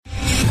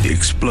The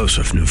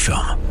explosive new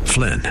film,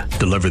 Flynn,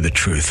 deliver the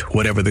truth,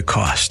 whatever the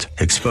cost,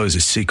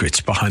 exposes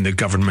secrets behind the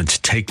government's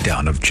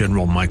takedown of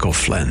General Michael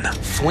Flynn.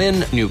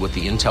 Flynn knew what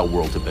the intel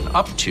world had been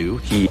up to.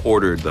 He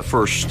ordered the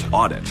first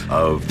audit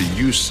of the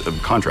use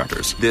of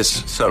contractors.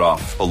 This set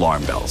off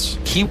alarm bells.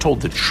 He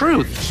told the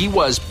truth. He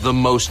was the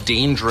most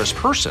dangerous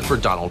person for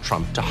Donald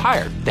Trump to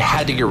hire. They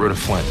had to get rid of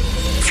Flynn.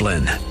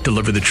 Flynn,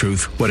 deliver the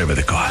truth, whatever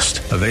the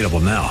cost. Available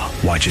now.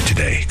 Watch it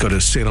today. Go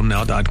to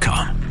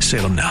salemnow.com.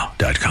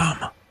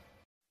 salemnow.com.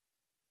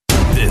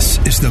 This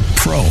is the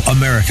Pro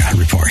America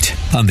Report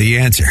on The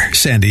Answer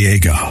San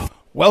Diego.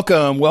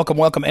 Welcome.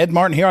 Ed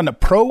Martin here on the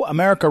Pro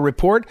America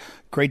Report.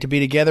 Great to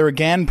be together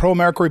again.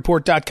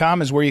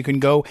 ProAmericaReport.com is where you can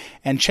go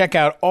and check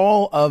out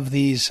all of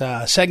these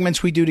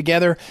segments we do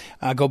together.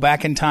 Go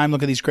back in time,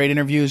 look at these great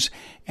interviews,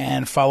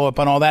 and follow up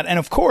on all that. And,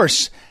 of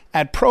course,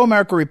 at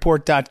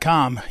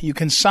ProAmericaReport.com, you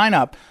can sign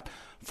up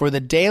for the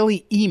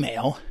daily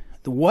email,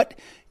 the What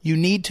You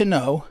Need to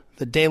Know,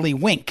 the Daily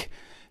Wink.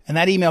 And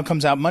that email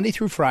comes out Monday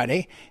through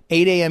Friday,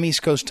 8 a.m.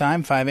 East Coast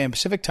time, 5 a.m.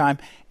 Pacific time.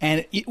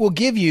 And it will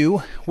give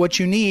you what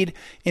you need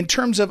in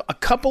terms of a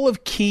couple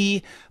of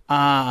key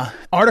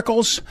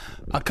articles,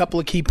 a couple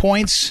of key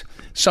points.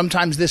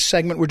 Sometimes this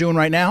segment we're doing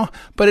right now,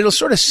 but it'll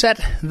sort of set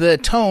the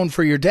tone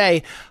for your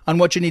day on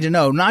what you need to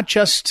know, not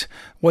just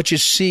what you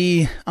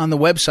see on the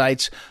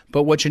websites,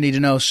 but what you need to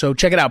know. So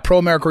check it out,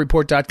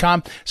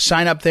 ProAmericaReport.com.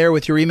 Sign up there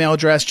with your email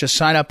address. Just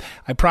sign up.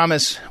 I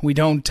promise we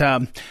don't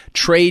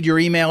trade your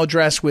email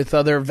address with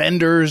other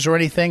vendors or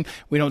anything.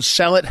 We don't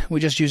sell it.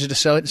 We just use it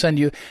to send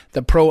you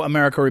the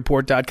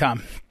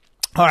ProAmericaReport.com.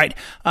 All right,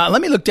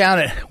 let me look down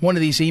at one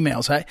of these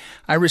emails.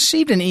 I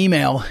received an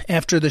email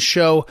after the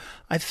show,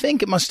 I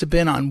think it must have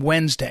been on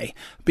Wednesday,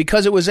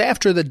 because it was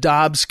after the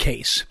Dobbs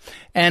case.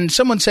 And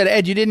someone said,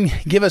 Ed, you didn't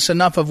give us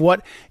enough of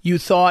what you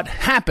thought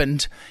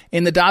happened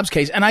in the Dobbs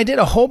case. And I did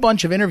a whole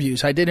bunch of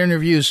interviews. I did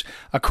interviews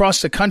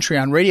across the country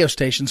on radio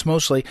stations,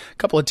 mostly a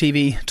couple of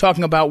TV,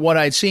 talking about what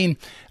I'd seen,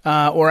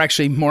 or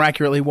actually more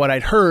accurately, what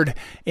I'd heard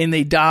in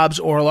the Dobbs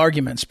oral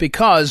arguments,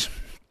 because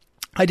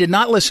I did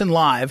not listen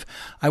live.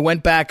 I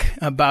went back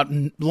about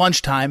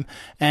lunchtime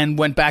and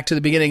went back to the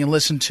beginning and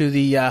listened to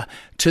the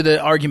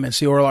arguments,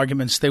 the oral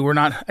arguments. They were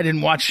not, I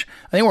didn't watch,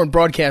 they weren't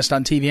broadcast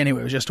on TV anyway.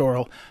 It was just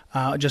oral,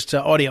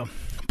 audio.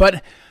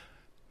 But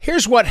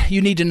here's what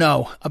you need to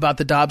know about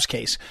the Dobbs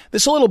case.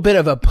 This is a little bit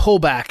of a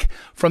pullback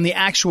from the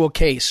actual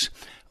case.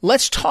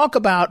 Let's talk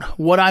about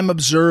what I'm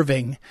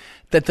observing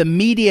that the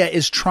media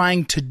is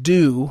trying to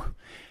do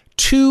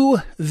to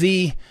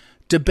the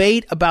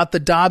debate about the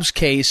Dobbs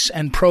case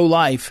and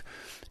pro-life,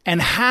 and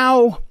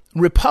how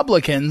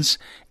Republicans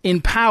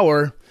in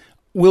power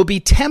will be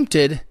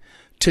tempted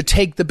to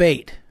take the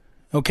bait.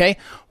 Okay?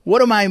 What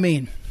do I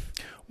mean?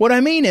 What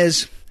I mean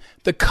is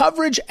the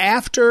coverage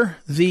after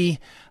the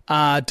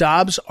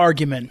Dobbs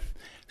argument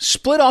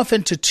split off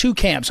into two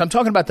camps. I'm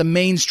talking about the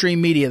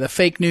mainstream media, the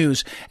fake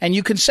news. And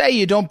you can say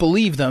you don't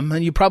believe them,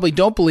 and you probably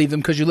don't believe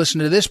them because you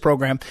listen to this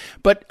program.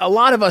 But a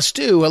lot of us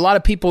do. A lot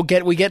of people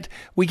we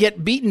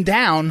get beaten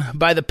down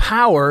by the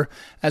power,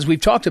 as we've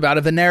talked about,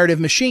 of the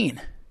narrative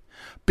machine.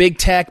 Big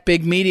tech,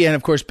 big media, and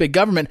of course big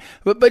government.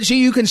 But so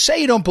you can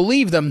say you don't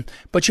believe them,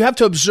 but you have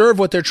to observe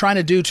what they're trying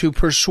to do to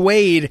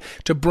persuade,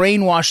 to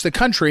brainwash the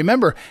country.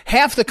 Remember,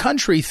 half the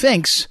country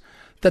thinks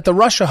that the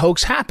Russia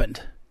hoax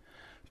happened,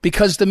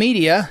 because the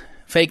media,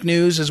 fake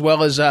news, as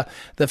well as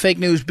the fake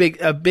news,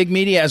 big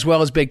media, as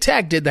well as big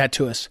tech, did that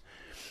to us.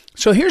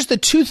 So here's the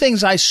two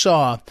things I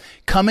saw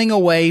coming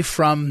away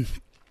from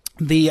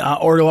the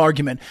oral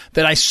argument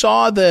that I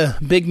saw the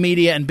big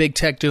media and big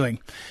tech doing.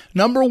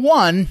 Number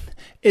one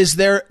is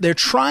they're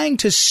trying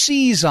to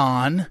seize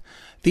on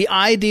the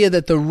idea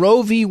that the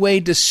Roe v.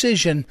 Wade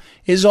decision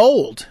is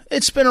old.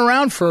 It's been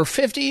around for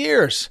 50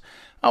 years.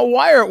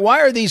 Why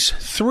are these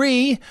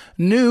three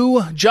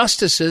new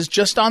justices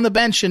just on the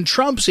bench in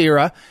Trump's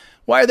era?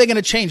 Why are they going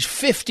to change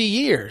 50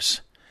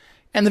 years?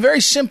 And the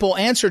very simple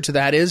answer to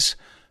that is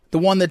the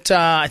one that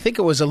I think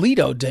it was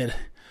Alito did.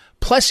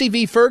 Plessy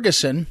v.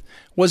 Ferguson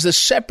was the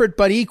separate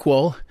but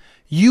equal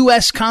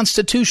U.S.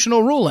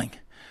 constitutional ruling.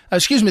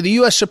 The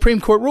U.S.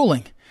 Supreme Court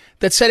ruling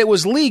that said it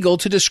was legal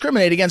to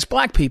discriminate against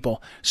black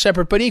people,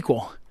 separate but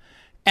equal.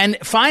 And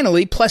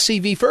finally, Plessy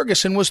v.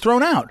 Ferguson was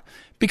thrown out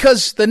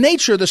because the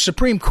nature of the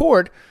Supreme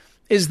Court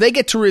is they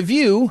get to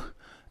review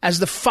as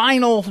the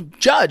final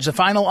judge, the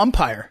final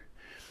umpire.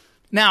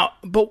 Now,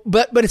 but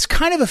it's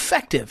kind of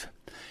effective.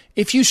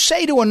 If you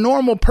say to a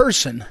normal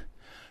person,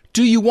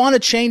 do you want to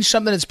change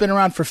something that's been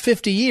around for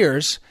 50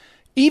 years,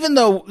 even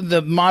though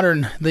the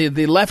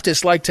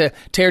leftists like to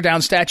tear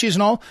down statues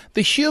and all,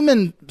 the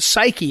human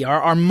psyche,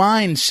 our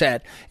mindset,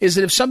 is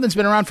that if something's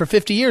been around for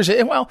 50 years,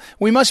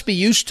 we must be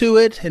used to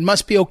it. It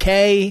must be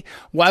okay.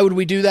 Why would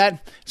we do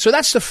that? So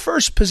that's the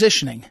first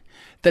positioning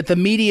that the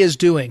media is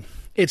doing.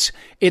 It's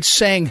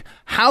saying,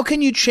 how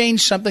can you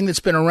change something that's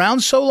been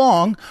around so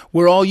long?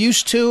 We're all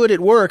used to it.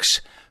 It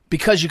works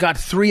because you got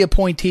three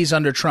appointees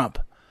under Trump.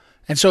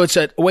 And so it's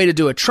a way to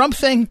do a Trump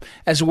thing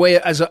as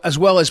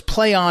well as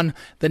play on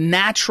the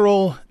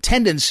natural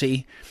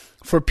tendency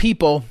for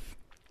people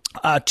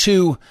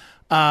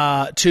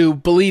to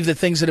believe that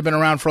things that have been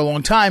around for a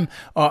long time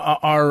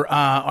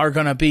are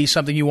going to be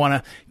something you want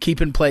to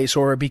keep in place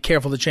or be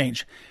careful to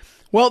change.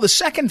 Well, the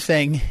second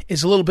thing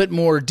is a little bit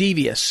more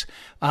devious,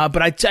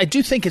 but I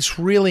do think it's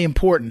really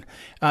important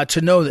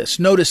to know this.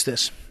 Notice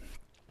this.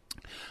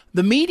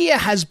 The media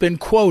has been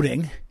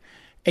quoting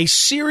a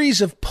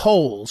series of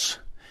polls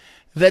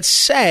that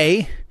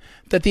say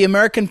that the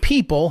American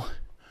people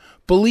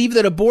believe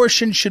that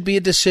abortion should be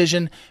a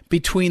decision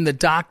between the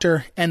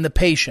doctor and the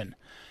patient.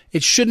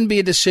 It shouldn't be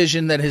a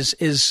decision that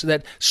is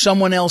that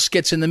someone else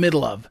gets in the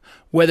middle of,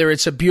 whether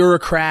it's a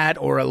bureaucrat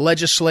or a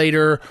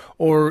legislator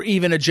or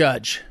even a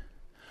judge.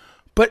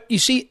 But you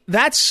see,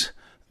 that's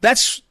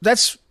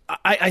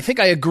I think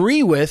I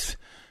agree with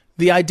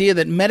the idea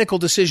that medical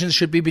decisions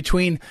should be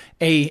between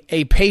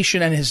a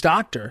patient and his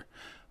doctor.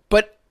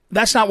 But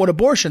that's not what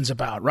abortion's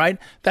about, right?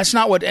 That's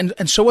not what,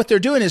 and so what they're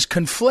doing is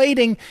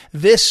conflating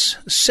this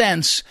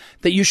sense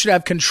that you should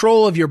have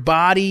control of your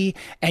body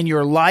and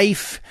your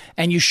life,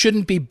 and you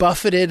shouldn't be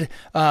buffeted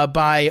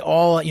by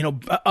all,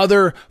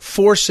 other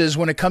forces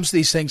when it comes to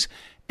these things,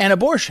 and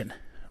abortion,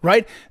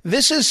 right?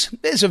 This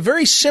is a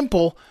very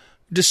simple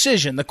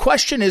decision. The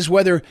question is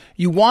whether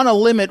you want to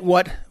limit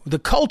what the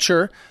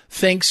culture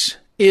thinks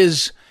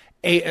is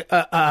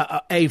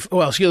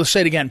let's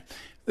say it again.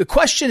 The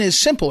question is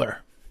simpler.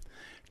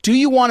 Do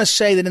you want to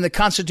say that in the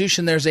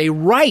Constitution there's a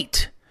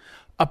right,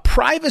 a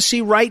privacy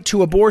right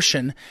to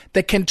abortion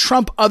that can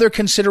trump other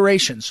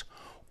considerations?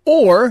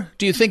 Or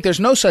do you think there's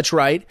no such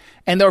right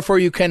and therefore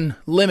you can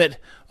limit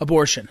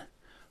abortion?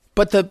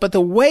 But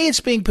the way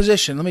it's being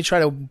positioned, let me try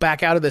to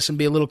back out of this and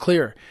be a little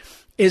clearer,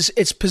 is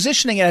it's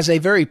positioning it as a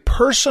very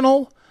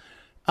personal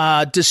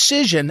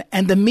decision,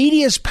 and the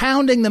media is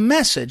pounding the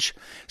message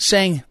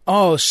saying,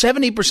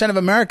 70% of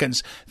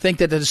Americans think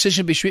that the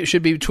decision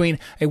should be between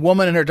a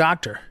woman and her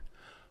doctor.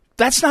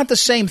 That's not the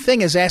same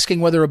thing as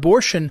asking whether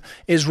abortion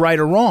is right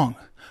or wrong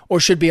or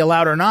should be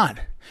allowed or not.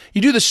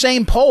 You do the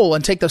same poll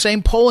and take the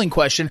same polling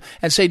question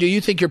and say, do you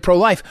think you're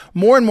pro-life?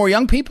 More and more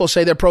young people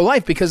say they're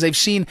pro-life because they've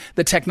seen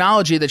the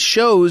technology that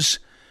shows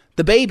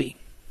the baby.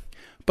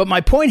 But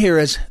my point here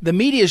is the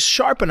media is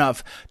sharp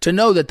enough to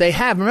know that they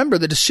have. Remember,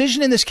 the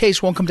decision in this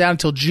case won't come down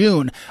until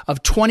June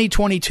of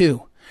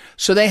 2022.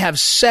 So they have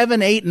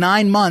 7, 8,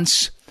 9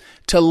 months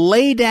to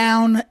lay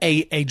down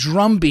a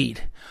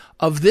drumbeat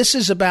of this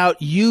is about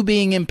you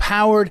being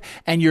empowered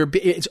and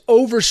it's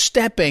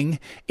overstepping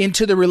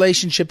into the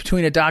relationship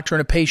between a doctor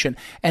and a patient.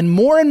 And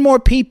more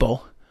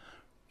people,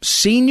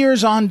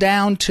 seniors on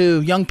down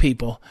to young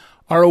people,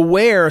 are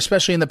aware,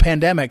 especially in the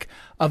pandemic,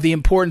 of the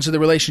importance of the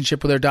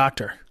relationship with their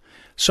doctor.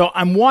 So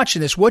I'm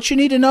watching this. What you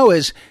need to know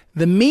is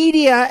the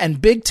media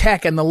and big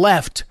tech and the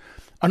left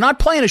are not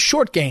playing a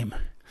short game.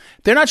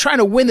 They're not trying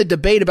to win the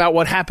debate about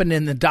what happened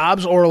in the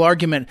Dobbs oral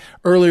argument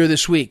earlier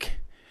this week.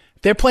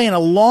 They're playing a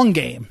long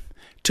game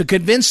to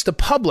convince the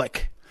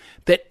public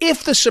that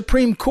if the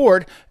Supreme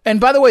Court, and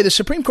by the way, the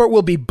Supreme Court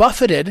will be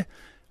buffeted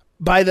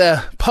by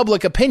the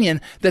public opinion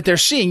that they're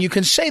seeing. You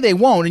can say they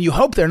won't, and you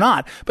hope they're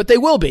not, but they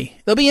will be.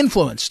 They'll be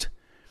influenced.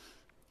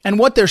 And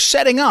what they're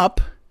setting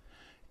up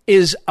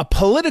is a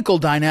political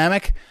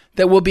dynamic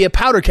that will be a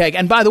powder keg.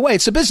 And by the way,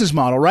 it's a business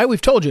model, right?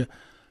 We've told you.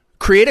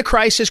 Create a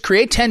crisis,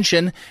 create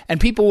tension,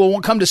 and people will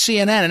come to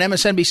CNN and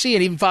MSNBC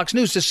and even Fox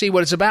News to see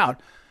what it's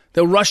about.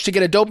 They'll rush to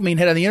get a dopamine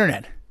hit on the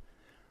internet.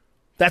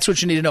 That's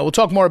what you need to know. We'll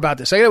talk more about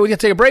this. We're going to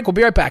take a break. We'll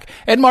be right back.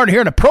 Ed Martin here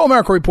in a Pro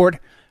America Report.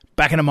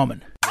 Back in a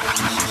moment.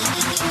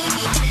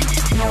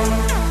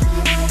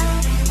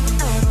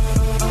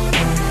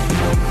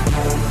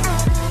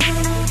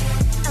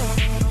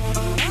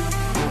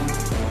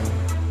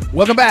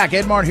 Welcome back.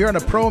 Ed Martin here on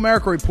the Pro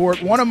America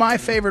Report, one of my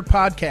favorite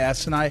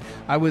podcasts, and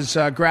I was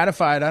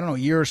gratified, a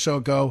year or so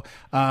ago,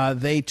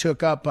 they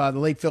took up the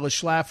late Phyllis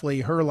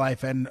Schlafly, her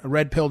life, and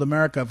Red Pilled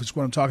America, is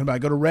what I'm talking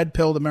about. Go to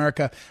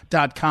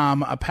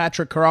redpilledamerica.com.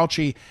 Patrick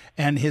Caralci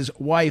and his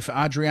wife,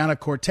 Adriana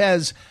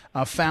Cortez,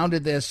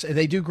 founded this.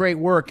 They do great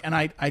work, and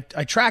I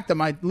track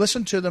them. I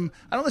listen to them.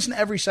 I don't listen to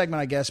every segment,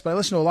 I guess, but I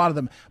listen to a lot of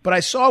them. But I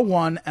saw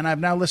one, and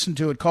I've now listened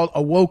to it, called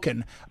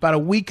Awoken, about a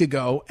week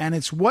ago, and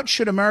it's What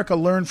Should America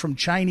Learn from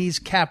Chinese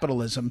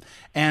Capitalism?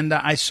 And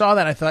I saw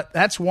that. I thought,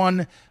 that's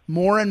one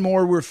more and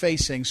more we're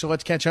facing. So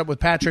let's catch up with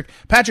Patrick.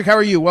 Patrick, how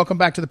are you? Welcome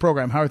back to the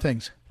program. How are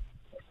things?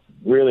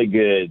 Really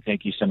good.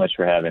 Thank you so much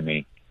for having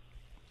me.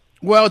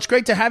 Well, it's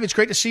great to have you. It's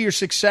great to see your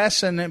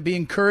success and be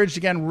encouraged.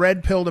 Again,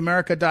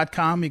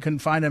 redpilledamerica.com. You can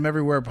find them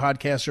everywhere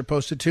podcasts are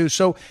posted too.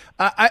 So,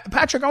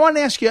 Patrick, I wanted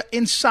to ask you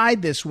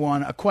inside this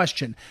one a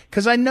question,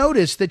 because I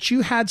noticed that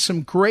you had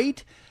some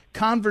great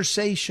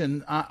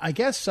conversation,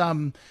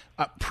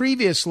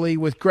 previously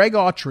with Greg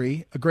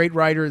Autry, a great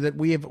writer that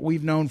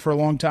we've known for a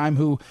long time,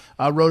 who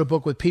wrote a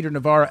book with Peter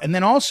Navarro, and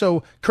then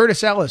also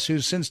Curtis Ellis,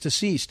 who's since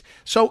deceased.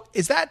 So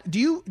do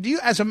you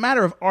as a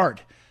matter of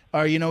art,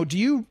 do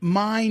you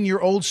mine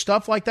your old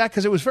stuff like that?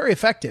 Because it was very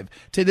effective.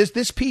 To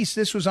this piece,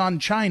 this was on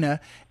China,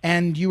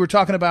 and you were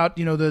talking about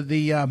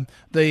the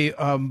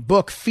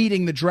book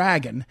Feeding the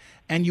Dragon,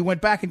 and you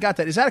went back and got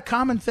that. Is that a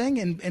common thing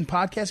in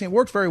podcasting? It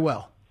worked very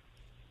well.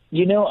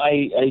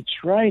 I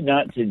try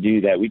not to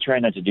do that. We try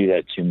not to do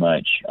that too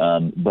much.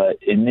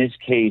 But in this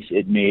case,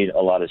 it made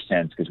a lot of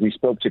sense because we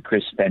spoke to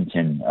Chris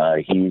Fenton.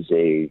 He's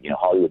a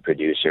Hollywood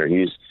producer.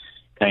 He's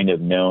kind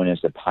of known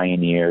as the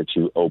pioneer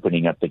to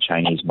opening up the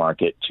Chinese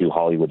market to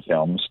Hollywood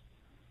films.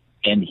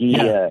 And he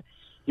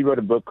wrote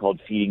a book called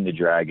Feeding the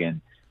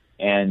Dragon.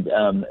 And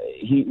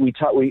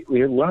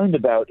we learned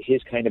about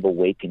his kind of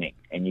awakening.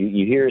 And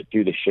you hear it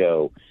through the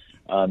show.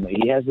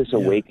 He has this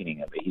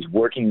awakening of it. He's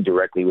working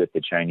directly with the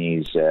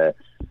Chinese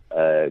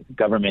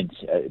government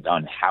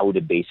on how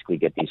to basically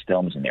get these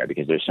films in there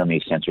because there's so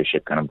many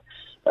censorship kind of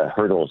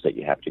hurdles that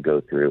you have to go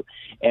through.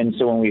 And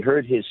so when we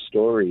heard his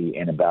story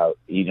and about,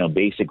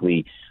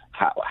 basically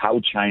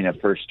how China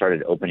first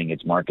started opening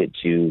its market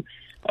to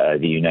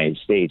the United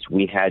States,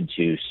 we had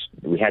to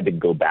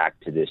go back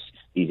to these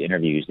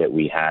interviews that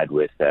we had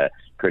with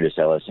Curtis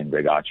Ellis and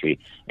Greg Autry,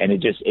 and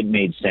it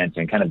made sense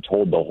and kind of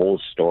told the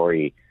whole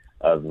story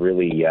of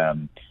really,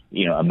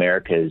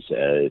 America's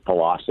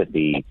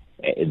philosophy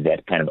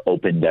that kind of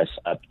opened us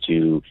up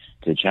to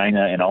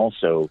China, and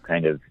also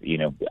kind of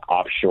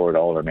offshored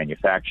all of our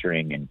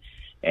manufacturing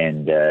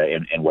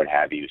and what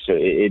have you. So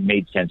it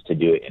made sense to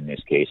do it in this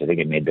case. I think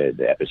it made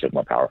the episode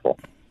more powerful.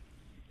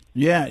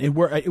 Yeah, it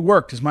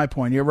worked is my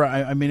point. You're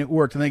right. I mean, it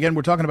worked. And again,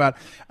 we're talking about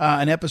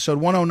an episode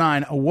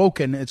 109,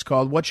 Awoken. It's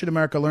called What Should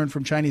America Learn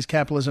from Chinese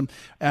Capitalism?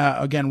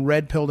 Again,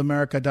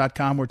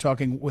 redpilledamerica.com. We're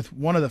talking with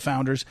one of the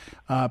founders,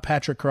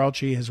 Patrick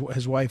Caralchi,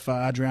 his wife,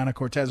 Adriana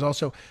Cortez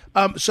also.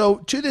 So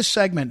to this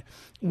segment,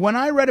 when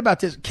I read about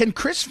this, can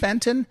Chris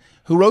Fenton,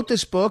 who wrote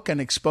this book and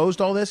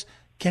exposed all this,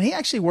 can he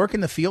actually work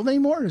in the field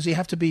anymore, or does he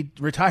have to be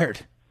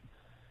retired?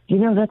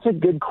 That's a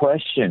good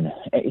question.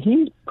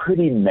 He's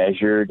pretty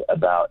measured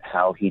about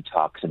how he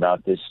talks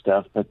about this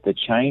stuff, but the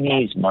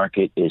Chinese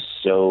market is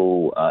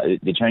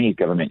the Chinese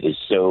government is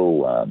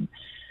so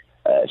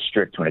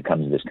strict when it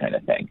comes to this kind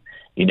of thing.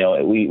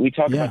 We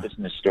talk about this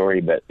in the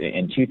story, but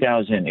in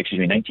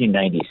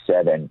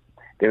 1997,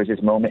 there was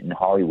this moment in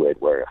Hollywood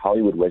where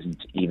Hollywood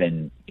wasn't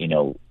even,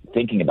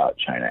 thinking about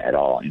China at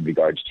all in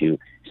regards to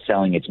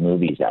selling its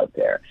movies out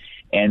there.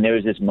 And there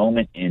was this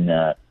moment in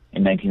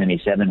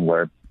 1997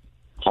 where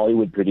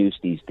Hollywood produced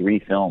these 3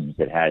 films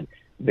that had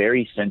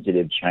very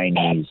sensitive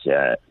Chinese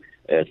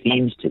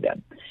themes to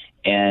them.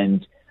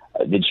 And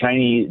this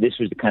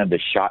was kind of the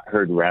shot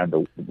heard around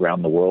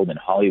the world in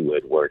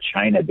Hollywood, where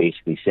China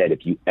basically said,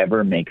 if you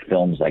ever make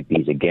films like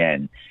these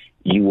again,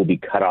 you will be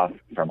cut off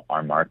from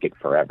our market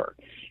forever.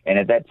 And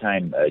at that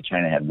time,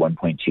 China had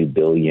 1.2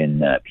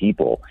 billion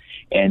people.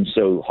 And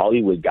so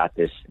Hollywood got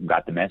the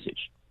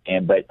message.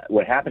 But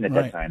what happened at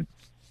that time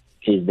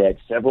is that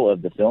several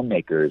of the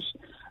filmmakers,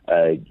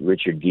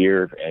 Richard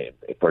Gere,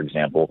 for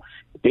example,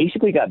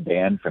 basically got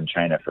banned from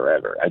China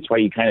forever. That's why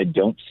you kind of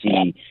don't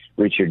see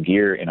Richard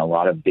Gere in a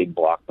lot of big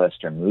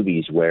blockbuster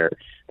movies where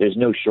there's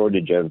no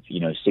shortage of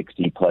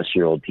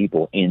 60-plus-year-old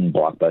people in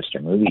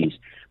blockbuster movies,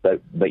 but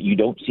you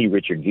don't see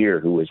Richard Gere,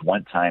 who was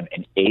one time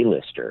an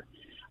A-lister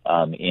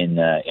in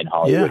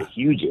Hollywood, a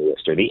huge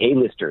A-lister, the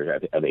A-lister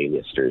of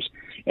A-listers.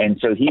 And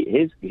so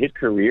his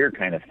career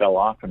kind of fell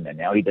off from that.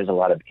 Now he does a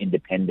lot of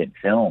independent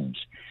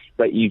films,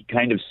 but you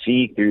kind of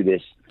see through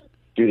this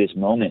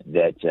moment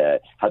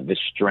that how the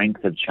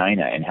strength of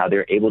China and how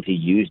they're able to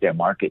use their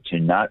market to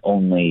not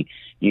only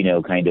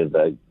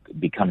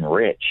become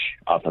rich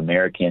off the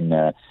American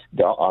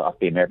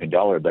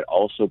dollar, but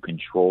also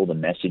control the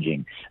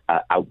messaging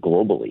out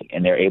globally.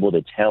 And they're able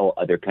to tell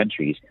other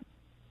countries,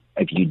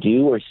 if you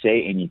do or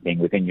say anything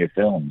within your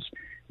films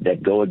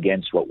that go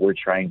against what we're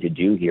trying to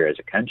do here as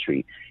a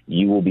country,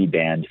 you will be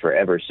banned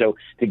forever. So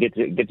to get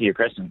to your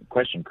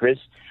question, Chris,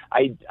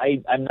 I'm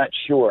not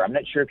sure. I'm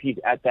not sure if he's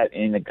at that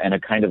in a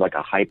kind of like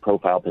a high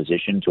profile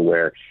position to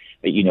where,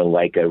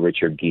 like a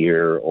Richard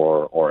Gere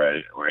or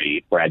a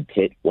Brad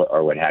Pitt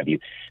or what have you,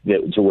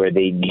 to where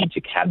they need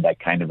to have that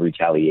kind of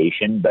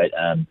retaliation. But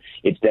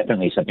it's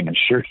definitely something I'm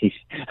sure he's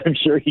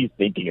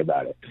thinking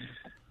about it.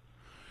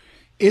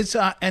 It's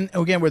and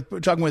again, we're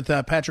talking with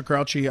Patrick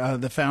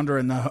Caralchi, the founder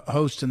and the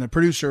host and the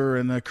producer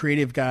and the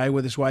creative guy,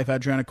 with his wife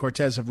Adriana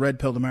Cortez of Red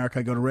Pilled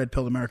America. Go to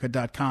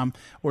redpilledamerica.com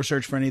or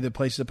search for any of the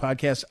places of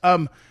podcasts.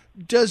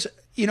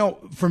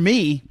 For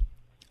me,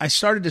 I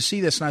started to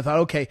see this and I thought,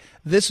 okay,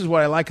 this is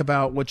what I like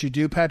about what you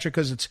do, Patrick,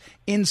 because it's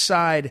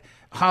inside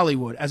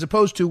Hollywood, as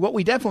opposed to what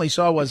we definitely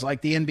saw was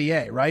like the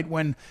NBA, right?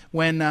 When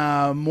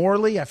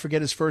Morley, I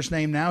forget his first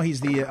name now,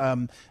 he's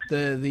the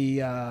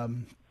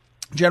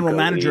general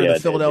manager of the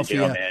Philadelphia.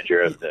 General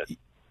manager of the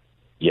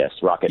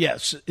Rockets.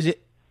 Yes,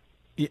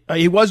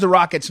 he was the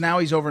Rockets. Now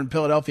he's over in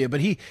Philadelphia. But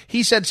he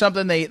said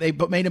something. They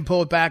made him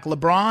pull it back.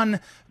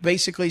 LeBron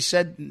basically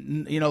said,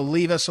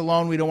 leave us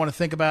alone. We don't want to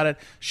think about it.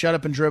 Shut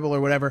up and dribble or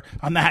whatever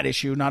on that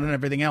issue, not on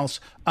everything else.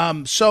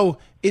 So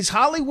is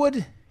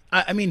Hollywood?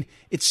 I mean,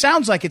 it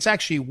sounds like it's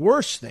actually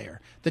worse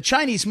there. The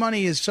Chinese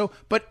money is so.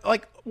 But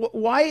like,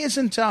 why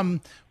isn't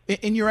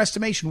in your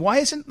estimation? Why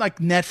isn't like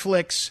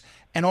Netflix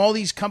and all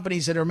these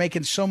companies that are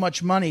making so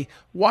much money,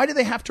 why do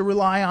they have to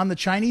rely on the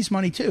Chinese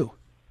money too?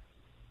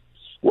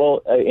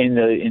 Well, in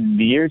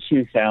the year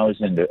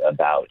 2000,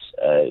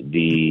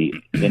 the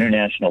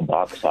international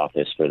box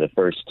office for the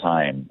first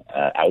time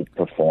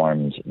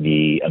outperformed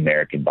the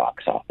American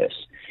box office.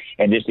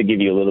 And just to give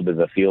you a little bit of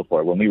a feel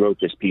for it, when we wrote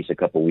this piece a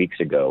couple weeks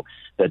ago,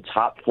 the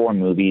top 4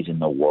 movies in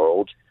the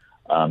world,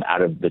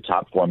 out of the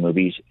top 4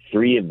 movies,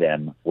 3 of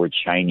them were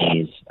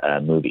Chinese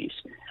movies.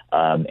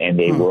 And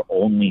they were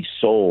only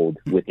sold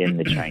within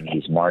the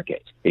Chinese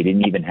market. They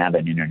didn't even have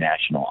an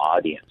international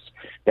audience.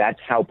 That's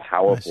how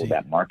powerful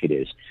that market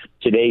is.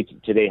 Today,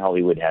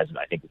 Hollywood has,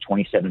 I think,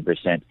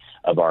 27%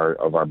 of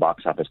our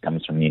box office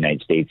comes from the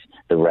United States.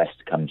 The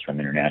rest comes from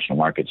international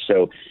markets.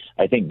 So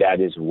I think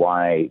that is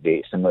why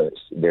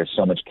there's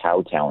so much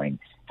kowtowing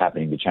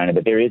happening to China.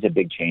 But there is a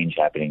big change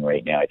happening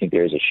right now. I think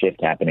there is a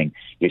shift happening.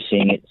 You're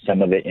seeing it,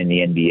 some of it in the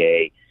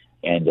NBA.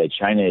 And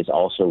China is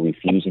also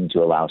refusing to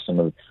allow some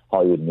of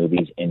Hollywood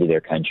movies into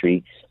their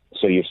country.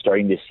 So you're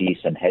starting to see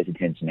some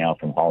hesitance now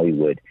from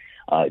Hollywood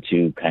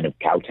to kind of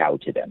kowtow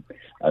to them.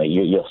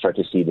 You'll start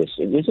to see this.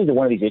 This is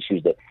one of these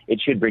issues that it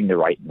should bring the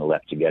right and the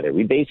left together.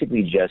 We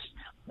basically just,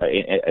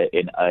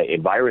 a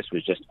virus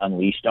was just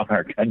unleashed on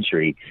our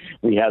country.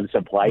 We have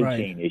supply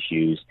chain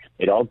issues.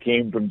 It all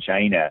came from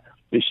China.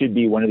 This should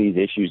be one of these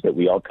issues that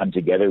we all come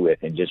together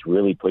with and just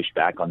really push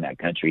back on that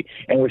country.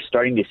 And we're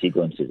starting to see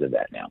glimpses of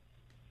that now.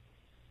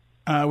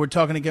 We're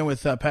talking again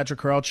with Patrick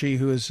Caralci,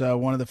 who is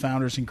one of the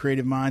founders and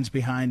creative minds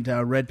behind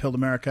Red Pilled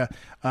America,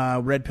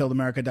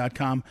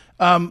 redpilledamerica.com.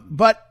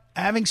 But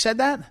having said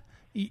that,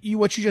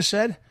 what you just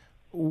said,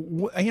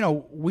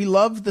 we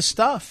love the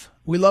stuff.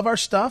 We love our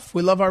stuff.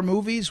 We love our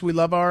movies. We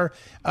love our,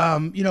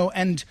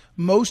 and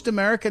most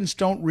Americans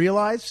don't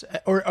realize,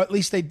 or at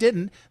least they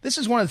didn't. This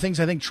is one of the things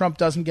I think Trump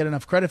doesn't get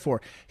enough credit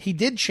for. He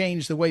did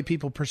change the way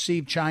people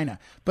perceive China.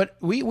 But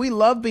we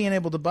love being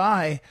able to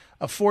buy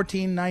a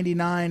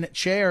 $14.99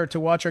 chair to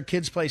watch our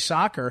kids play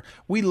soccer.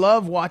 We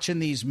love watching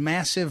these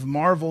massive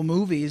Marvel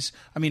movies.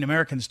 I mean,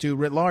 Americans do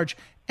writ large.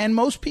 And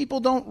most people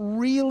don't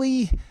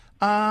really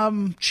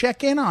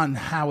check in on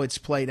how it's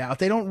played out.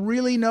 They don't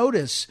really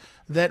notice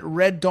that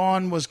Red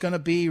Dawn was going to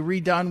be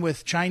redone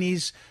with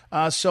Chinese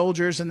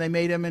soldiers and they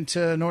made them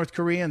into North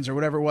Koreans or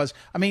whatever it was.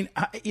 I mean,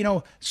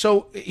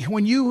 so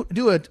when you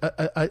do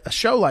a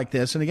show like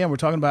this, and again, we're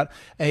talking about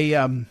a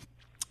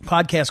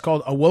podcast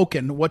called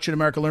Awoken, What Should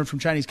America Learn from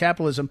Chinese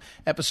Capitalism,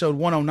 episode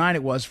 109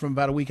 it was from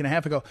about a week and a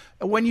half ago.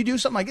 When you do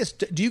something like this,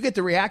 do you get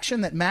the reaction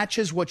that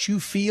matches what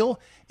you feel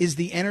is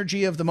the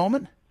energy of the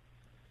moment?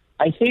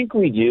 I think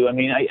we do. I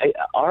mean,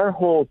 our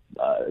whole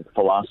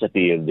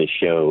philosophy of this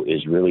show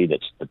is really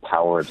that's the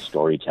power of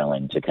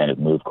storytelling to kind of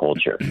move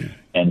culture.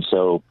 And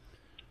so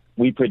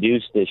we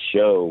produce this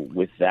show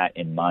with that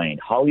in mind.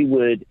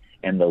 Hollywood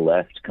and the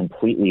left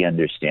completely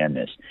understand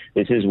this.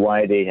 This is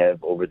why they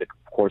have, over the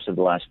course of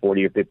the last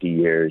 40 or 50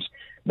 years,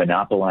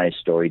 monopolized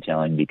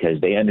storytelling, because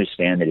they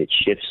understand that it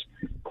shifts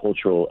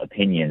cultural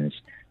opinions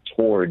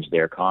towards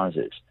their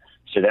causes.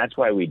 So that's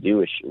why we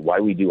do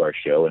our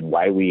show, and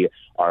why we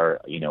are,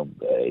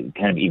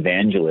 kind of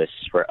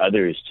evangelists for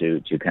others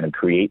to kind of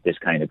create this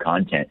kind of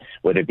content,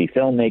 whether it be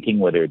filmmaking,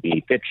 whether it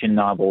be fiction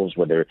novels,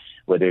 whether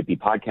it be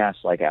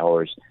podcasts like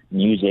ours,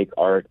 music,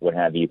 art, what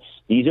have you.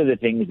 These are the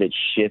things that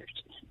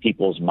shift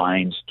people's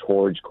minds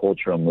towards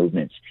cultural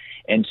movements.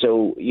 And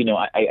so,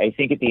 I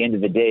think at the end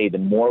of the day, the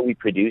more we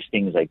produce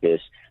things like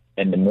this,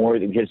 and the more,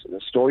 because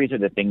stories are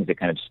the things that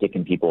kind of stick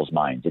in people's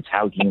minds. It's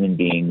how human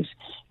beings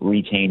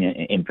retain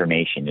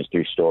information, is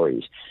through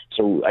stories.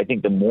 So I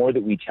think the more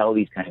that we tell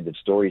these kinds of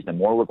stories, the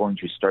more we're going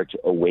to start to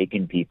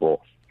awaken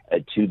people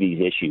to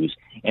these issues.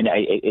 And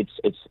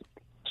it's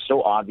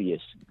so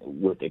obvious,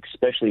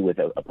 especially with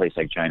a place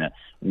like China,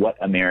 what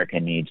America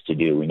needs to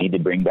do. We need to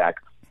bring back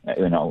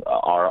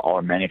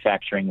our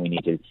manufacturing. We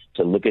need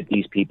to look at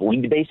these people. We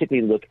need to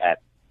basically look at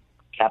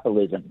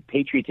capitalism.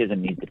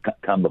 Patriotism needs to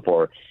come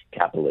before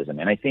capitalism.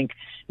 And I think,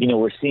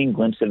 we're seeing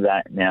glimpses of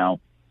that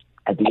now.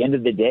 At the end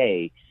of the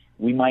day,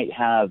 you might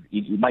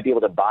be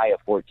able to buy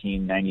a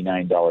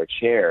 $14.99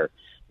 chair,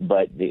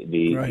 but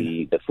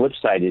the flip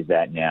side is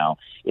that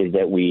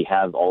we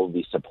have all of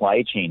these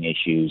supply chain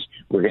issues.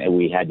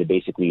 We had to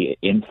basically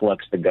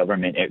influx the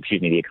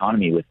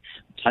economy with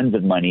tons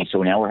of money.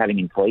 So now we're having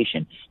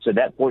inflation. So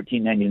that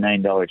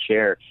 $14.99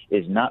 chair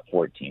is not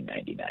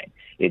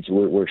 $14.99.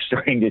 We're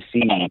starting to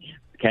see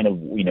kind of,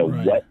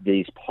 what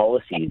these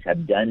policies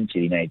have done to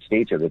the United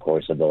States over the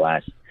course of the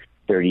last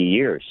 30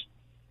 years.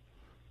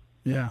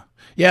 Yeah.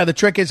 Yeah, the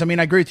trick is, I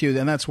agree with you,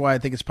 and that's why I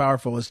think it's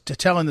powerful, is to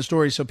telling the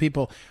story so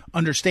people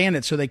understand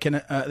it, so they can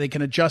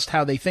adjust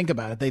how they think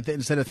about it.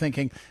 Instead of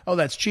thinking, oh,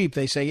 that's cheap,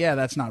 they say, yeah,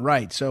 that's not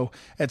right. So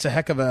it's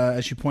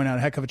as you point out,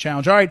 a heck of a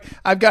challenge. All right,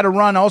 I've got to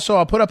run. Also,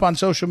 I'll put up on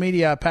social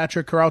media,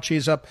 Patrick Caralci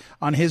is up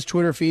on his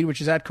Twitter feed,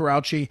 which is at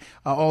Caralci,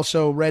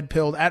 also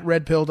Redpilled, at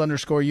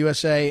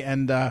Redpilled_USA,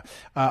 and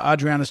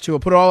Adriana's too. I'll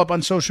put it all up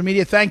on social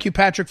media. Thank you,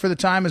 Patrick, for the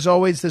time. As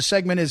always, the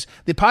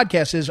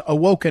podcast is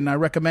Awoken. I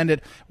recommend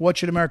it. What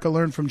Should America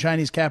Learn from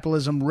Chinese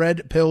Capitalism?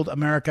 Red Pilled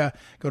America.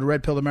 Go to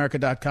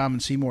redpilledamerica.com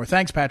and see more.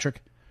 Thanks,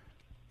 Patrick.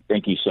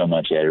 Thank you so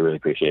much, Ed. I really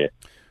appreciate it.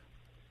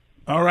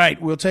 All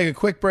right, we'll take a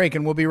quick break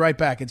and we'll be right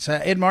back. It's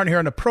Ed Martin here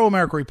on the Pro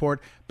America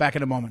Report. Back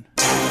in a moment.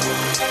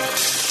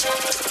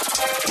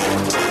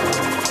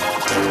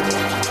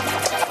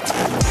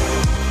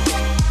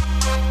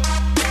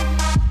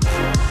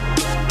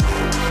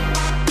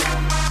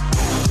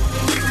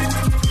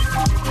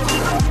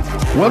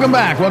 Welcome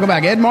back.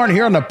 Ed Martin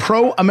here on the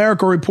Pro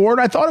America Report.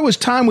 I thought it was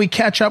time we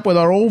catch up with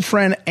our old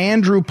friend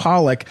Andrew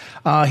Pollack.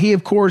 He,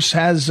 of course,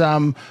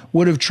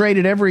 would have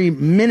traded every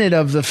minute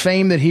of the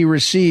fame that he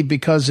received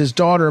because his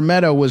daughter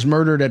Meadow was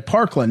murdered at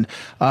Parkland.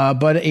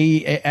 But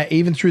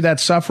even through that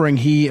suffering,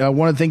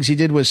 one of the things he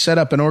did was set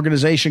up an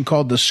organization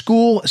called the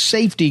School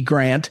Safety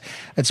Grant.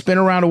 It's been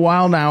around a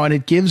while now, and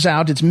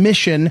its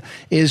mission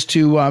is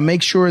to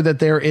make sure that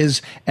there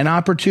is an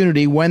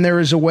opportunity when there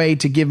is a way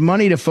to give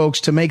money to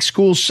folks to make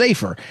schools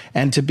safer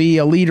and to be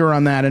a leader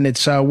on that. And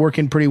it's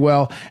working pretty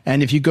well.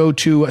 And if you go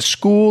to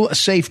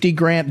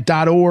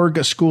schoolsafetygrant.org,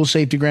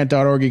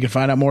 schoolsafetygrant.org, you can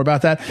find out more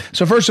about that.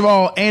 So first of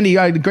all, Andy,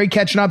 great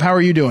catching up. How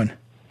are you doing?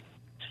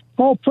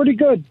 Oh, pretty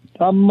good.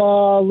 I'm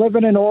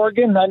living in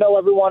Oregon. I know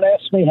everyone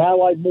asks me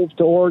how I moved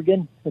to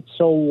Oregon. It's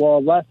so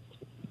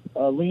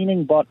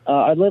left-leaning, but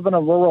I live in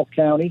a rural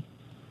county,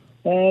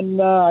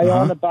 and I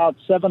own about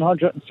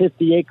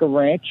 750-acre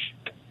ranch.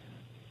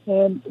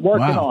 And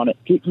working on it,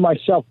 keeping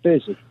myself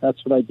busy.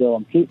 That's what I do.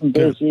 I'm keeping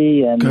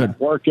busy and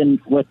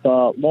working with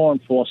law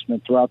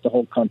enforcement throughout the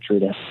whole country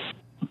there.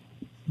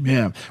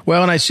 Yeah.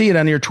 Well, and I see it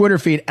on your Twitter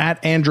feed,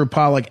 at Andrew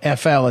Pollack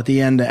FL at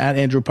the end, at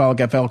Andrew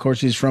Pollack FL. Of course,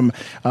 he's from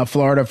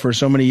Florida for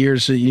so many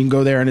years, so you can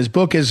go there. And his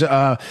book is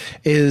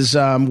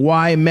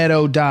Why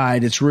Meadow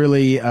Died. It's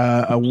really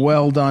a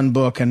well-done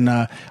book. And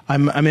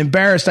I'm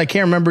embarrassed. I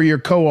can't remember your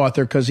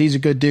co-author because he's a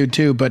good dude,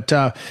 too. But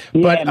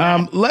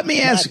let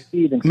me ask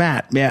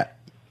Matt.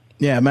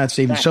 Yeah, Matt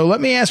Stevens. So let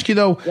me ask you,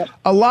 though,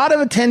 a lot of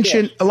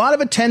attention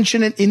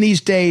in these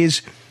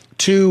days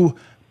to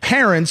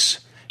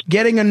parents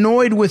getting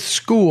annoyed with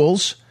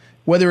schools,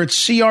 whether it's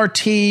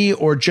CRT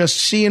or just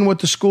seeing what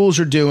the schools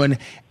are doing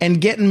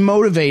and getting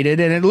motivated.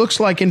 And it looks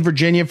like in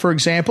Virginia, for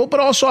example, but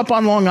also up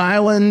on Long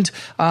Island,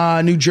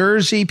 New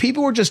Jersey,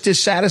 people were just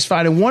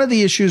dissatisfied. And one of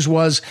the issues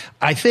was,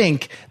 I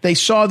think, they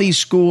saw these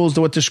schools,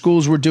 what the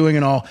schools were doing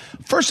and all.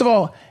 First of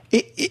all,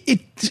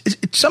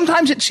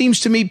 sometimes it seems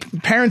to me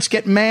parents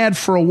get mad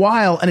for a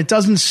while and it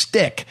doesn't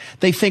stick.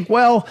 They think,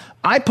 well,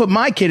 I put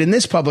my kid in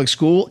this public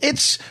school.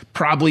 It's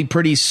probably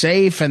pretty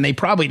safe and they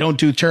probably don't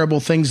do terrible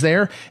things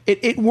there.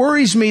 It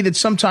worries me that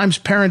sometimes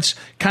parents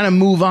kind of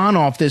move on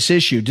off this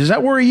issue. Does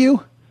that worry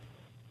you?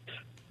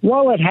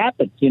 Well, it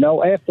happened.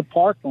 After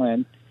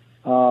Parkland,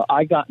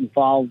 I got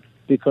involved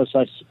because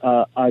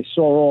I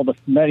saw all the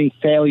many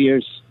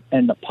failures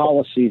and the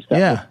policies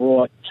that were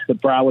brought to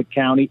Broward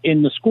County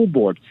in the school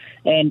board.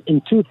 And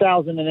in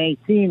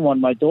 2018, when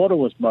my daughter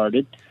was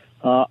murdered,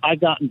 I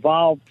got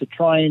involved to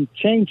try and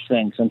change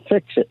things and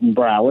fix it in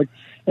Broward.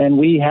 And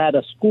we had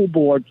a school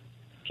board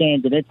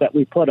candidate that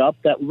we put up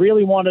that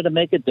really wanted to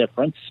make a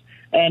difference.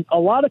 And a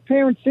lot of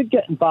parents did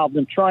get involved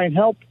and try and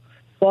help,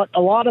 but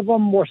a lot of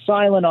them were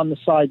silent on the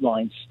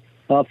sidelines.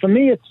 For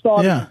me, it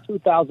started in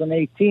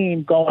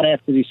 2018, going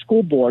after these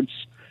school boards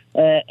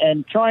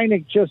and trying to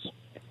just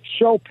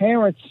show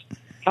parents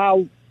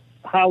how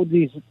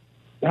they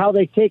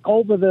take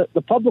over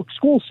the public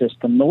school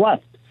system, the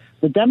left.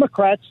 The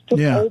Democrats took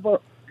over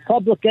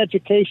public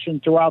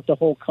education throughout the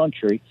whole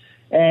country,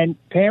 and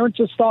parents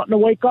are starting to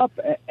wake up.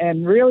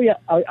 And really,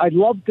 I'd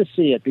love to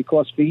see it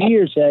because for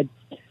years, Ed,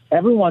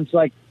 everyone's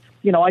like,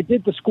 I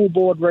did the school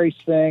board race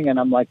thing, and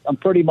I'm like, I'm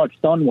pretty much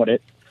done with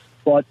it.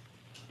 But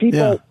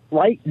people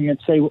write me and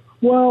say,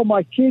 well,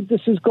 my kid,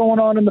 this is going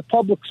on in the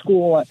public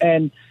school,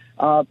 and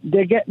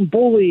they're getting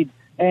bullied.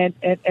 And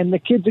the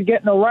kids are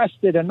getting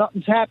arrested and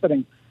nothing's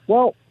happening.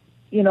 Well,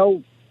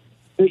 you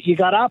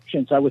got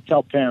options, I would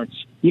tell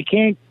parents. You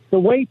can't, the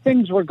way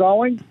things were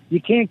going, you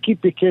can't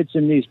keep your kids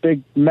in these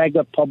big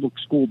mega public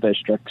school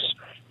districts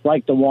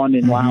like the one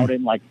in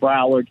Loudoun, like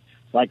Broward,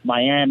 like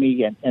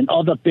Miami, and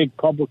other big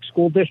public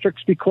school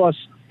districts because,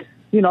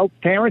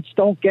 parents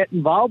don't get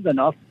involved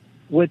enough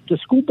with the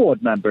school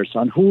board members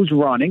on who's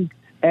running.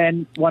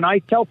 And when I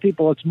tell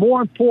people it's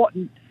more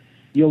important,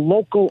 your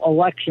local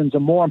elections are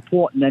more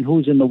important than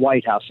who's in the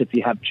White House. If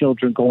you have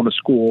children going to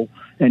school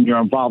and you're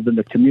involved in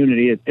the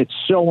community, it's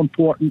so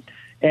important.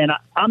 And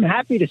I'm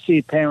happy to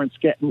see parents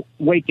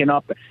waking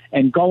up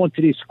and going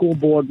to these school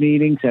board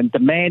meetings and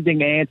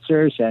demanding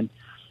answers. And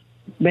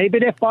maybe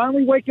they're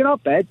finally waking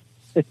up, Ed.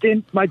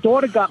 My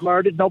daughter got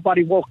murdered.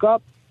 Nobody woke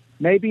up.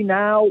 Maybe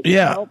now,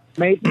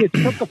 maybe it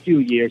took a few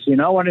years, and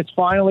it's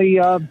finally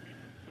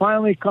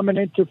coming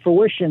into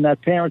fruition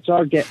that parents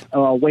are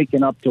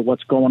waking up to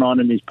what's going on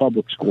in these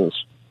public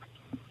schools.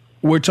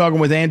 We're talking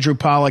with Andrew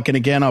Pollack, and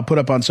again, I'll put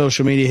up on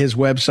social media his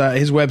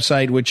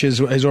website, which is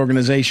his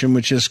organization,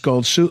 which is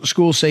called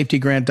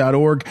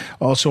schoolsafetygrant.org.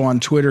 Also on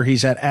Twitter,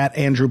 he's at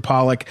Andrew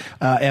Pollack,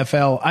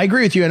 FL. I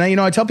agree with you. And,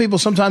 I tell people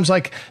sometimes,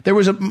 like, there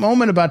was a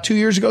moment about 3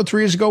 years ago,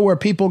 where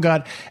people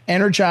got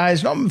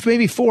energized,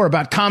 maybe 4,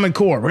 about Common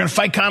Core. We're going to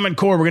fight Common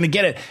Core. We're going to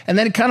get it. And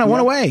then it kind of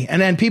went away.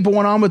 And then people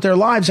went on with their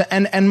lives.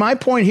 And my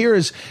point here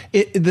is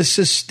the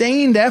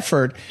sustained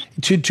effort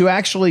to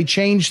actually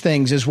change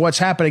things is what's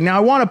happening. Now,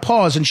 I want to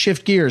pause and shift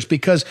gears,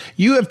 because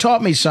you have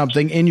taught me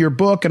something in your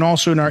book and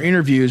also in our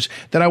interviews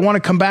that I want to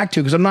come back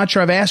to, because I'm not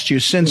sure I've asked you.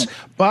 Since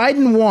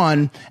Biden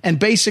won, and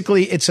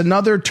basically it's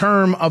another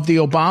term of the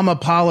Obama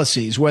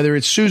policies, whether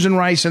it's Susan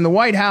Rice in the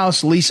White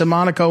House, Lisa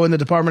Monaco in the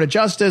Department of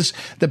Justice,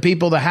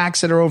 the hacks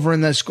that are over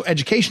in the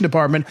education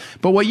department.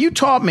 But what you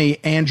taught me,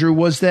 Andrew,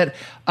 was that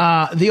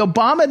the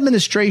Obama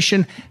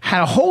administration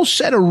had a whole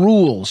set of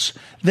rules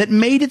that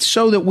made it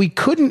so that you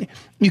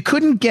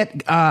couldn't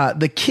get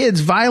the kids,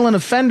 violent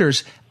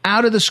offenders,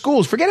 out of the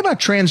schools. Forget about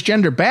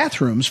transgender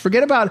bathrooms.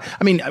 Forget about,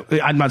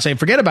 I'm not saying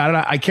forget about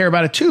it. I care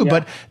about it too. Yeah.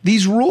 But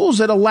these rules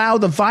that allow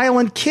the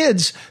violent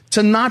kids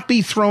to not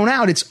be thrown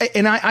out.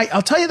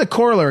 I'll tell you the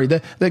corollary,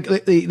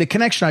 the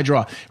connection I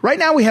draw. Right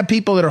now we have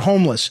people that are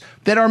homeless,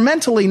 that are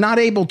mentally not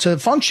able to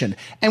function,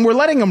 and we're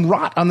letting them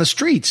rot on the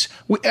streets.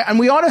 And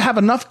we ought to have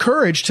enough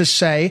courage to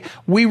say,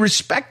 we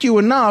respect you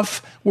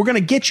enough, we're going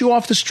to get you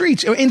off the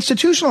streets, or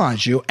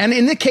institutionalize you. And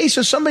in the case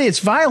of somebody that's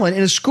violent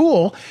in a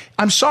school,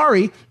 I'm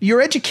sorry,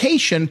 your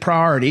education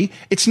priority,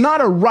 it's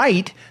not a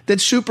right that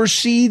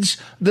supersedes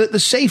the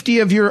safety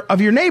of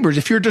your neighbors.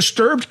 If you're a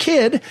disturbed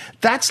kid,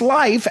 that's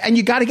life, and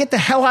you got to get the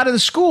hell out of the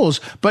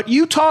schools. But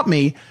you taught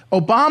me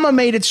Obama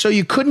made it so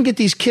you couldn't get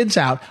these kids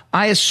out.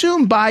 I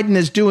assume Biden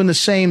is doing the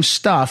same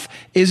stuff.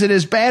 Is it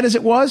as bad as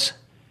it was?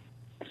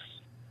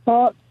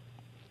 Nothing's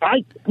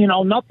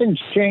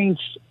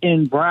changed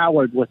in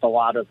Broward with a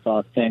lot of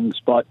things,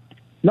 but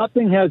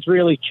nothing has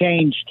really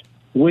changed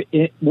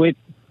with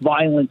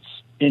violence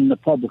in the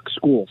public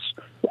schools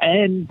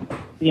and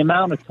the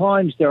amount of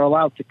times they're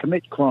allowed to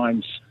commit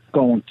crimes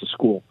going to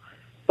school.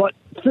 But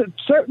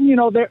certain,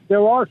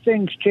 there are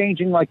things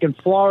changing. Like in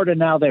Florida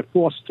now, they're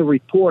forced to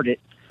report it,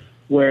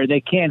 where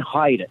they can't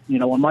hide it.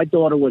 When my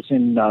daughter was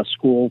in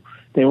school,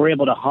 they were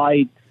able to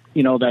hide,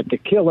 that the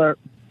killer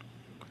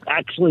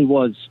actually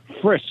was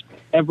frisked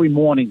every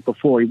morning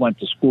before he went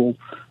to school,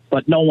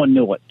 but no one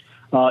knew it.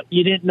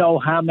 You didn't know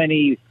how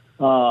many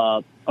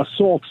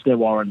assaults there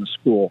were in the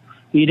school.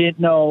 You didn't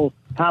know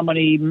how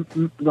many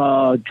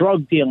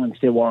drug dealings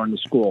there were in the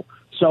school.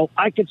 So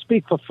I could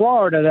speak for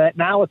Florida that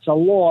now it's a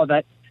law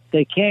that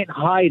they can't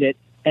hide it,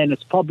 and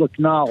it's public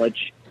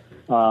knowledge.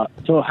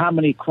 So how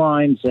many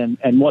crimes and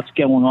what's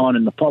going on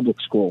in the public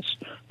schools.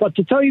 But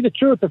to tell you the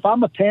truth, if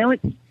I'm a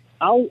parent,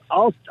 I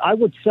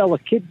would sell a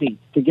kidney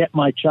to get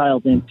my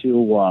child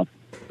into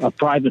a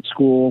private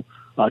school,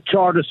 a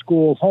charter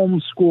school,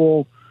 home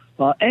school,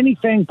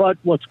 anything but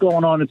what's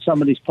going on in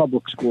some of these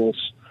public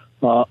schools.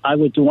 I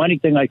would do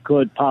anything I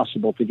could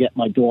possible to get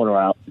my daughter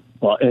out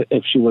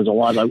if she was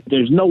alive.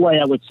 There's no way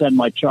I would send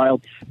my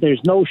child.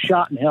 There's no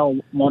shot in hell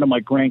one of my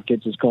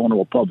grandkids is going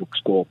to a public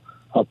school.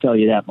 I'll tell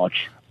you that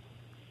much.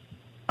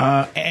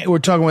 We're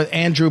talking with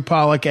Andrew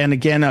Pollack, and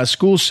again,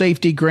 School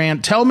Safety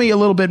Grant. Tell me a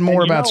little bit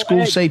more about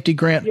School Safety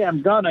Grant. Yeah,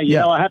 I'm gonna.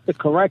 I have to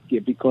correct you,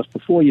 because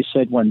before you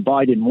said when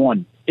Biden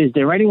won. Is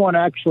there anyone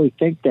actually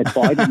think that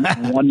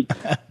Biden won?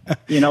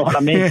 You know what I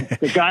mean?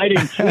 The guy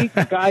didn't cheat.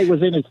 The guy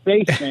was in his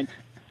basement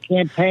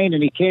campaign,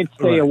 and he can't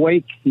stay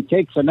awake. He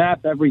takes a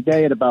nap every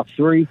day at about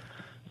 3.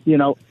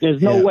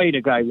 There's no way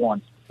the guy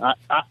won.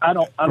 I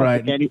don't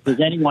think there's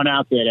anyone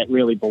out there that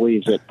really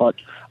believes it. But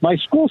my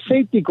School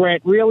Safety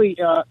Grant really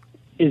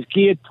is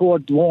geared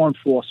toward law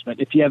enforcement.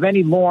 If you have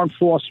any law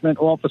enforcement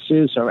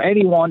officers or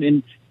anyone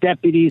in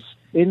deputies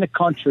in the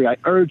country, I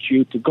urge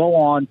you to go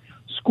on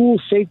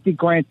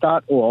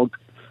schoolsafetygrant.org.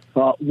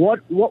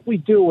 What we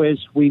do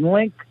is we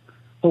link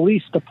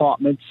police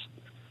departments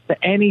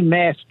to any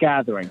mass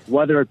gathering,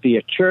 whether it be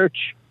a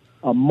church,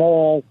 a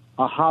mall,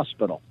 a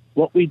hospital.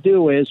 What we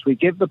do is we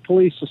give the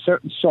police a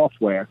certain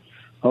software.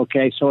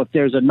 Okay, so if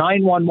there's a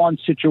 911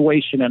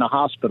 situation in a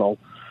hospital,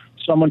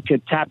 someone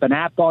could tap an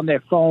app on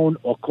their phone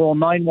or call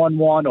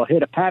 911 or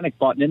hit a panic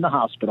button in the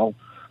hospital.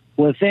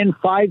 Within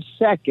 5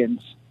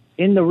 seconds,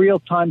 in the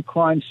real-time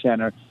crime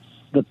center,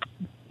 the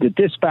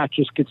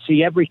dispatchers could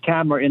see every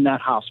camera in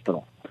that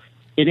hospital.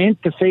 It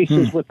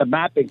interfaces with the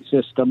mapping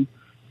system,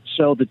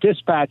 so the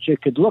dispatcher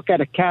could look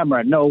at a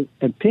camera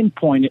and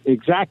pinpoint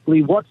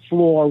exactly what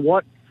floor,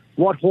 what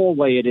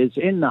hallway it is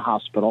in the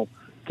hospital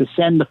to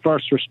send the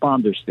first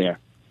responders there.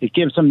 It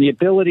gives them the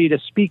ability to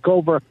speak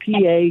over a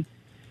PA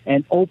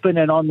and open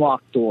and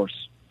unlock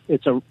doors.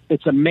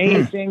 It's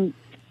amazing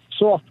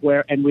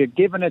software, and we're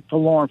giving it to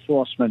law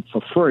enforcement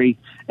for free.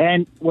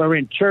 And we're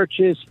in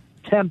churches,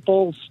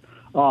 temples.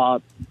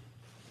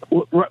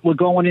 We're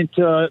going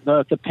into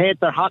the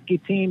Panther hockey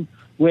team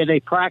where they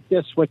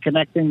practice. We're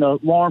connecting the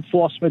law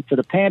enforcement to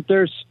the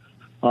Panthers.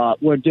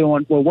 We're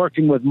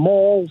working with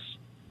malls,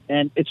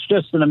 and it's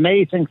just an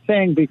amazing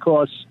thing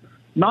because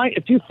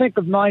If you think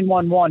of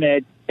 911,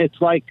 Ed,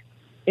 it's like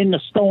in the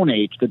Stone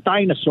Age, the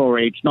dinosaur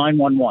age,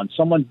 911.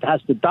 Someone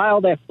has to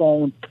dial their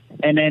phone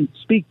and then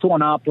speak to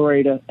an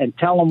operator and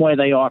tell them where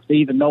they are if they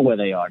even know where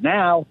they are.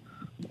 Now,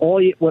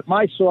 with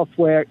my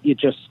software, you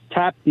just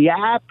tap the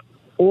app,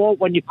 or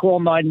when you call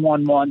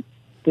 911,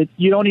 that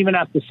you don't even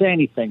have to say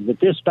anything. The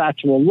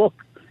dispatcher will look.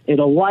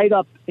 It'll light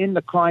up in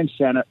the crime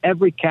center,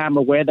 every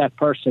camera where that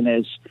person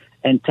is,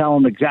 and tell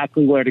them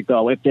exactly where to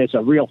go. If there's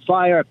a real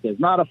fire, if there's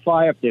not a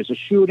fire, if there's a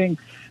shooting,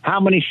 how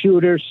many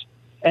shooters.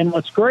 And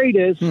what's great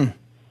is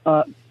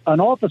an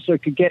officer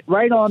could get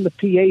right on the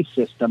PA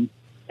system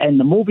and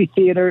the movie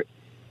theater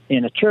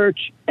in a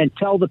church and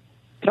tell the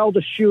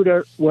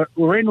shooter,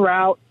 we're en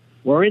route,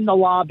 we're in the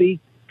lobby,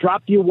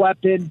 drop your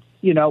weapon.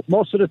 You know,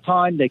 most of the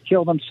time they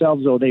kill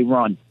themselves or they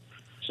run.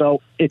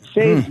 So it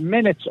saves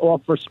minutes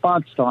off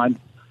response time,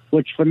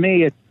 which for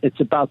me, it's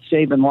about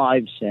saving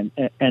lives, and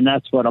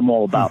that's what I'm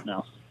all about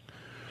now.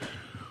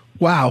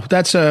 Wow,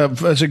 that's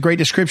a great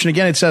description.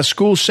 Again, it's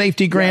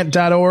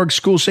schoolsafetygrant.org,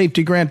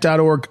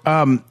 schoolsafetygrant.org.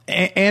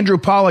 Andrew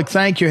Pollack,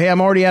 thank you. Hey,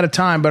 I'm already out of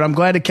time, but I'm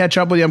glad to catch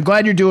up with you. I'm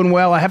glad you're doing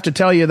well. I have to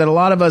tell you that a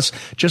lot of us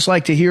just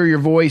like to hear your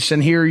voice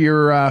and hear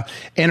your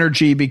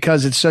energy,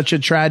 because it's such a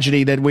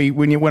tragedy that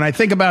when I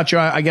think about you,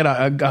 I get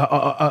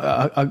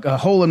a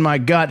hole in my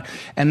gut,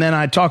 and then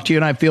I talk to you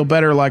and I feel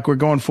better, like we're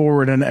going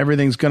forward and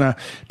everything's going to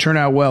turn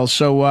out well.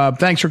 So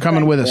thanks for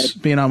coming with us,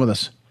 being on with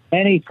us.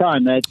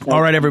 Anytime, Ed.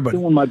 All right, everybody.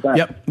 Doing my best.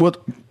 Yep. Well,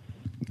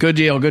 good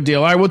deal. Good deal.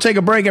 All right, we'll take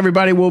a break,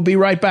 everybody. We'll be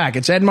right back.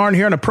 It's Ed Martin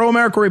here on the Pro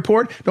America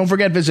Report. Don't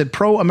forget, visit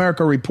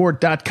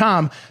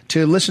proamericareport.com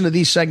to listen to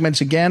these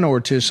segments again or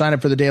to sign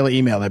up for the daily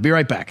email. I'll be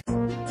right back.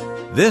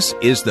 This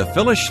is the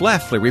Phyllis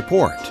Schlafly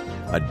Report,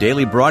 a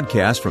daily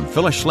broadcast from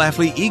Phyllis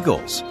Schlafly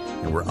Eagles.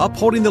 And we're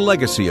upholding the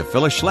legacy of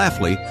Phyllis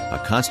Schlafly, a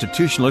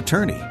constitutional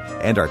attorney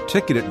and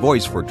articulate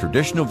voice for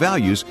traditional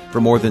values for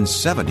more than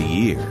 70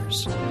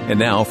 years. And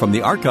now, from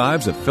the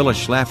archives of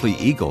Phyllis Schlafly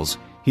Eagles,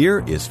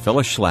 here is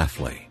Phyllis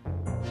Schlafly.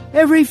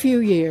 Every few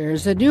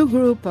years, a new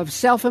group of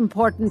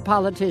self-important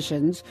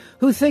politicians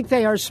who think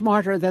they are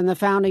smarter than the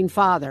Founding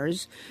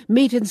Fathers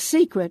meet in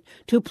secret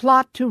to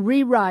plot to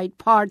rewrite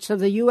parts of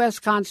the U.S.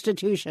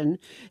 Constitution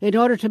in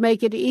order to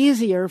make it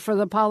easier for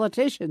the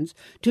politicians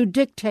to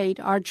dictate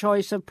our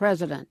choice of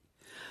president.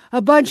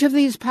 A bunch of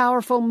these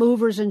powerful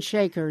movers and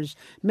shakers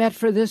met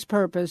for this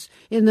purpose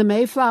in the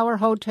Mayflower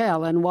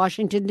Hotel in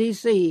Washington,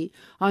 D.C.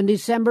 on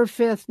December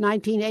 5,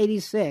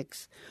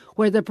 1986,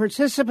 where the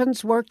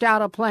participants worked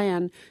out a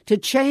plan to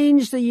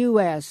change the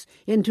U.S.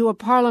 into a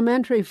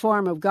parliamentary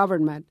form of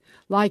government,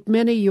 like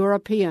many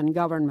European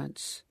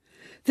governments.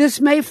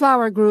 This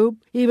Mayflower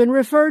group even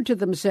referred to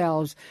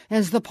themselves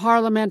as the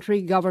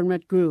Parliamentary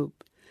Government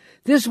Group.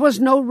 This was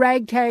no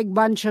ragtag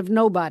bunch of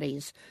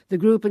nobodies. The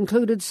group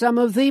included some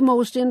of the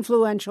most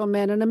influential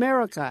men in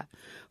America: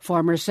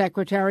 former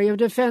Secretary of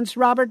Defense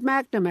Robert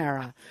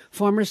McNamara,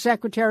 former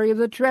Secretary of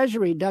the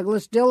Treasury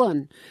Douglas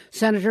Dillon,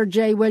 Senator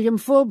J. William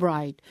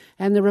Fulbright,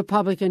 and the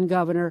Republican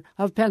governor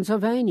of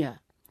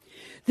Pennsylvania.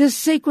 This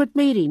secret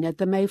meeting at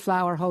the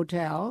Mayflower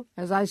Hotel,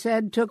 as I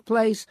said, took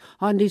place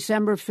on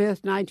December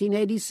 5,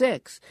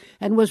 1986,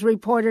 and was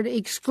reported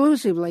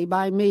exclusively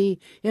by me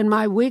in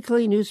my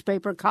weekly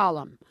newspaper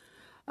column.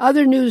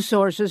 Other news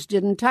sources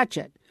didn't touch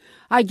it.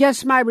 I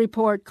guess my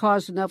report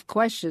caused enough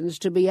questions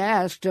to be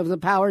asked of the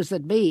powers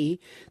that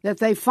be that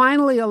they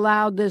finally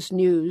allowed this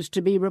news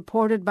to be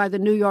reported by the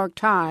New York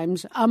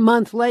Times a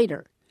month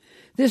later.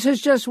 This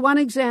is just one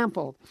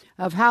example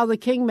of how the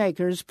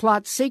kingmakers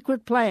plot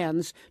secret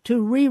plans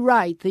to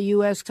rewrite the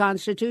U.S.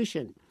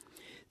 Constitution.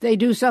 They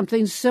do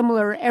something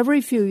similar every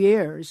few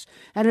years,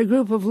 and a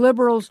group of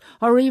liberals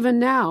are even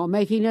now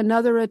making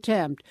another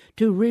attempt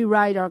to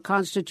rewrite our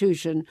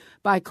Constitution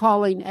by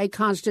calling a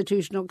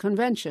constitutional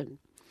convention.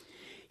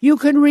 You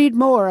can read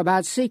more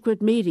about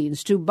secret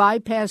meetings to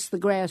bypass the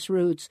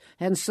grassroots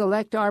and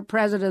select our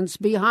presidents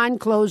behind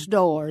closed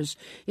doors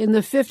in the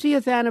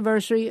 50th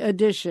anniversary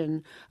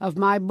edition of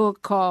my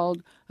book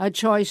called A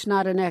Choice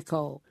Not an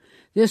Echo.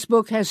 This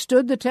book has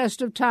stood the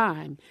test of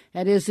time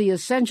and is the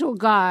essential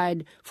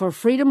guide for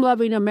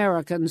freedom-loving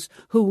Americans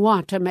who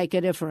want to make a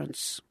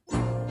difference.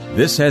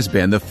 This has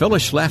been the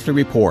Phyllis Schlafly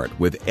Report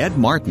with Ed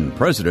Martin,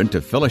 president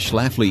of Phyllis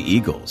Schlafly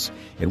Eagles.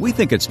 And we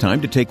think it's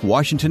time to take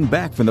Washington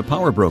back from the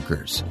power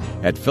brokers.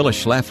 At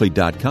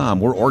phyllisschlafly.com,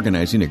 we're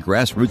organizing a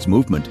grassroots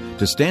movement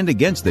to stand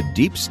against the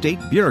deep state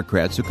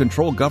bureaucrats who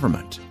control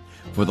government.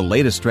 For the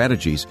latest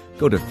strategies,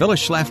 go to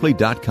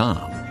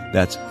phyllisschlafly.com.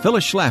 That's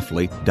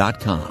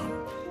phyllisschlafly.com.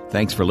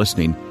 Thanks for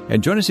listening,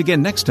 and join us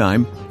again next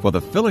time for the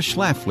Phyllis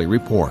Schlafly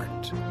Report.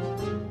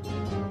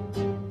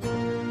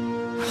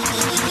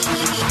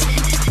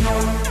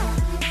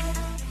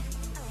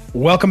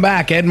 Welcome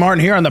back. Ed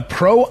Martin here on the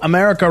Pro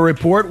America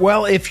Report.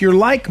 Well, if you're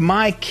like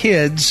my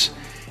kids,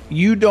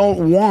 you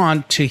don't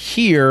want to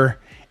hear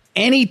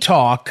any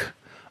talk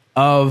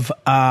of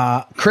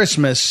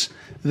Christmas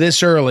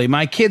this early.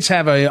 My kids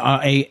have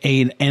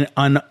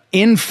an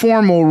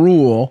informal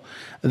rule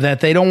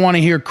that they don't want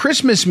to hear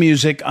Christmas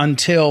music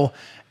until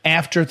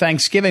after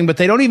Thanksgiving, but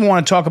they don't even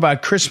want to talk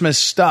about Christmas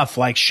stuff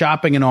like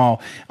shopping and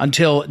all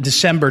until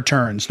December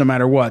turns, no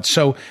matter what.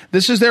 So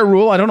this is their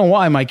rule. I don't know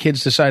why my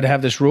kids decide to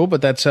have this rule,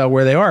 but that's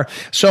where they are.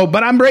 So,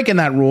 but I'm breaking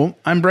that rule.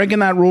 I'm breaking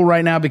that rule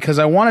right now because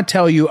I want to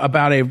tell you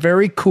about a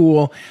very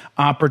cool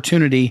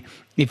opportunity.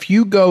 If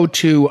you go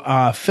to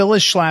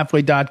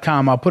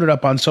phyllisschlafly.com, I'll put it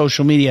up on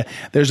social media.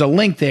 There's a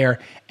link there,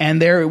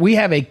 and there we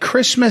have a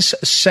Christmas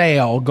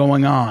sale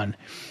going on.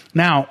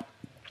 Now,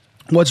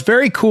 what's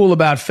very cool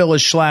about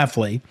Phyllis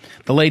Schlafly,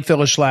 the late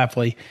Phyllis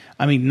Schlafly,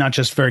 I mean, not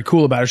just very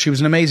cool about her, she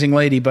was an amazing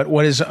lady, but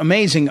what is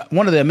amazing,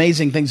 one of the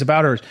amazing things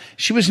about her is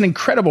she was an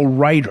incredible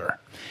writer.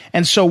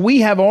 And so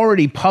we have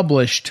already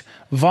published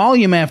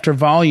volume after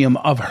volume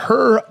of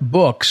her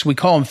books. We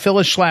call them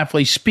Phyllis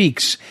Schlafly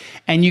Speaks.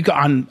 And you go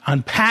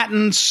on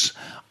patents,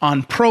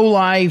 on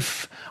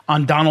pro-life,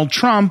 on Donald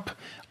Trump,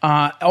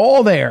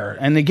 all there.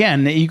 And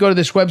again, you go to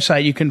this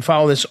website, you can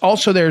follow this.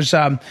 Also, there's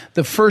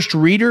The First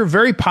Reader,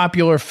 very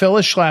popular.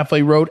 Phyllis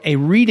Schlafly wrote a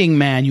reading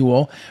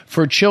manual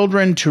for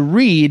children to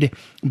read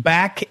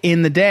back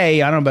in the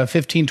day, I don't know, about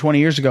 15, 20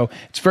 years ago.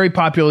 It's very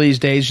popular these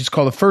days. It's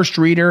called The First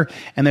Reader,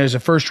 and there's a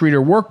First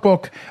Reader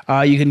workbook.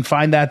 You can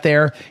find that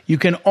there. You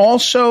can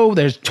also,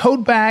 there's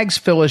tote bags,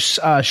 Phyllis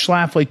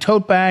Schlafly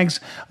tote bags,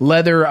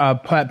 leather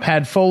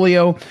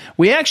padfolio.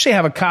 We actually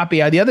have a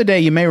copy. The other day,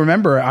 you may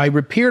remember, I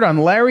appeared on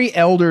Larry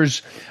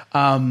Elder's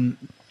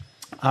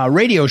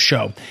radio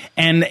show.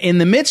 And in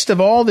the midst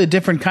of all the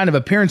different kind of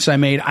appearances I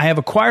made, I have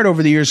acquired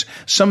over the years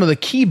some of the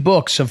key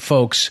books of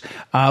folks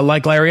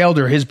like Larry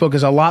Elder. His book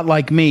is A Lot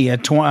Like Me, out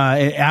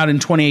in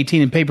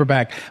 2018 in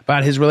paperback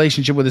about his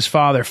relationship with his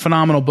father.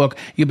 Phenomenal book.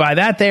 You buy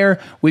that there.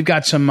 We've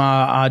got some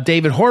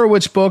David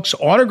Horowitz books,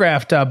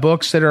 autographed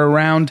books that are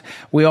around.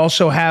 We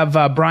also have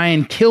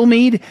Brian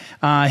Kilmeade,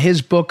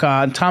 his book,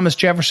 Thomas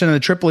Jefferson and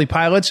the Tripoli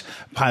Pirates.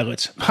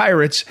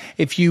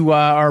 If you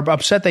are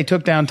upset they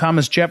took down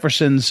Thomas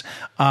Jefferson's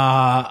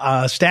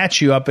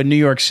statue up in New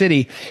York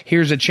City,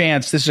 here's a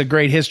chance. This is a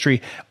great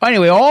history.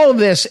 Anyway, all of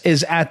this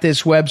is at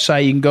this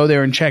website. You can go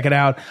there and check it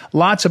out.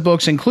 Lots of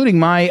books, including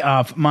my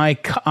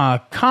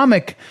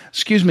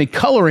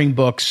coloring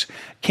books.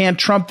 Can't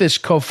Trump This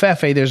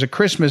Covfefe. There's a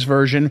Christmas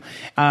version.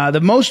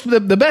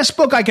 The best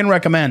book I can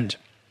recommend,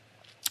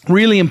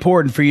 really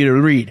important for you to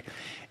read,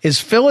 is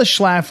Phyllis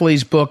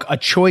Schlafly's book, A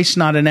Choice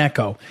Not an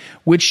Echo,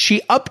 which she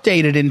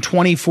updated in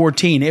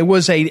 2014. It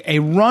was a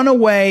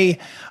runaway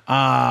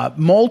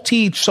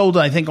sold,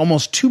 I think,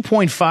 almost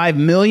 2.5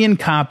 million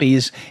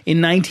copies in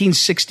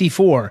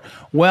 1964.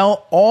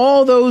 Well,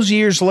 all those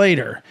years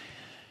later,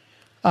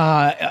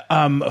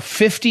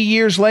 50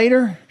 years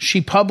later, she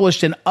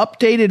published an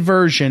updated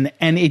version,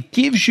 and it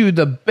gives you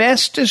the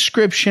best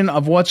description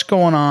of what's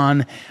going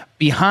on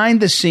behind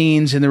the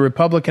scenes in the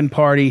Republican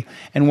Party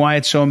and why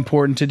it's so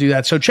important to do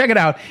that. So check it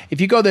out. If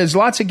you go, there's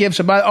lots of gifts.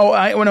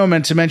 I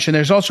meant to mention,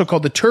 there's also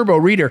called the Turbo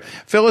Reader.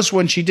 Phyllis,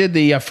 when she did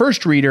the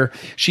First Reader,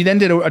 she then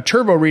did a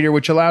Turbo Reader,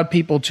 which allowed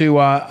people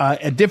to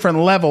a different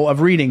level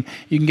of reading.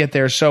 You can get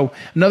there. So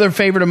another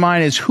favorite of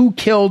mine is Who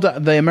Killed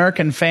the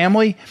American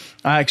Family?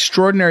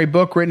 Extraordinary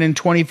book written in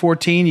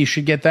 2014. You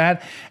should get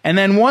that. And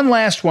then one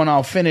last one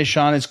I'll finish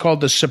on. It's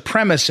called The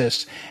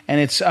Supremacists. And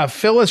it's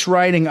Phyllis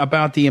writing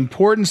about the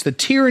importance, the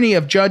tyranny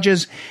of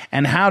judges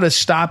and how to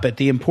stop it,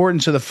 the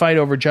importance of the fight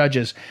over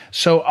judges.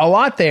 So a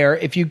lot there.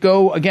 If you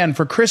go, again,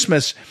 for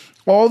Christmas,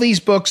 all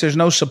these books, there's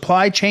no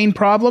supply chain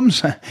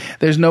problems.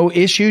 There's no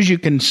issues. You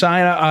can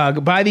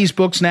buy these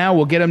books now.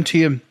 We'll get them to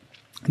you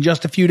in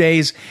just a few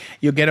days.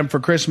 You'll get them for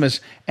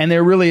Christmas, and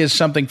there really is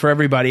something for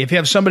everybody. If you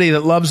have somebody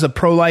that loves the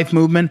pro-life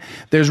movement,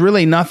 there's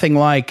really nothing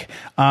like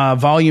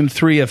Volume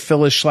 3 of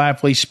Phyllis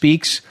Schlafly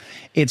Speaks.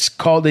 Its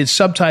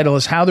subtitle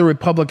is How the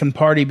Republican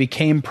Party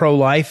Became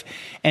Pro-Life,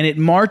 and it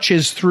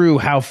marches through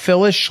how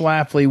Phyllis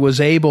Schlafly was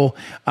able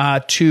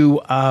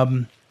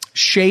to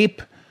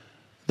shape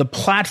the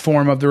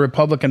platform of the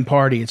Republican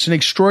Party. It's an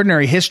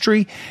extraordinary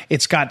history.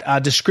 It's got a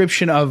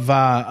description of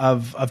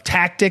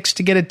tactics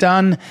to get it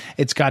done.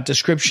 It's got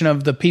description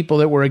of the people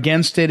that were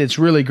against it. It's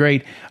really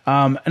great.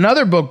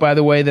 Another book, by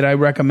the way, that I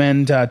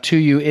recommend to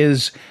you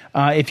is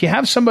if you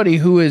have somebody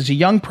who is a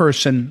young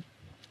person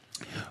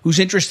who's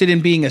interested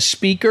in being a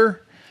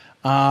speaker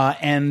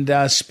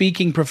and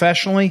speaking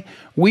professionally,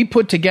 we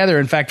put together,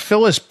 in fact,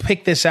 Phyllis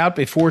picked this out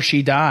before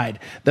she died.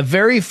 The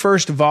very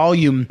first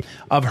volume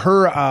of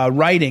her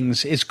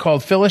writings is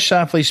called Phyllis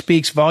Schlafly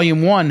Speaks,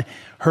 Volume 1,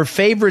 Her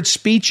Favorite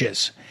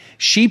Speeches.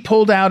 She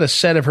pulled out a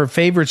set of her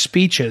favorite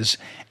speeches,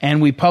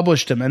 and we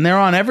published them. And they're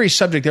on every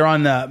subject. They're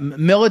on the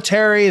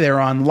military. They're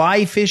on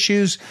life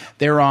issues.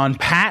 They're on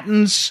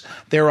patents.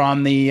 They're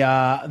on the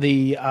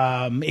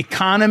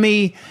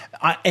economy,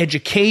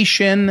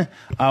 education.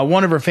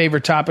 One of her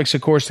favorite topics,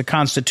 of course, the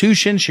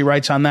Constitution. She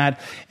writes on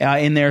that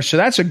in there. So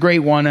that's a great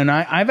one. And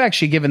I've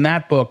actually given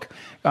that book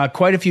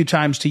quite a few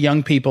times to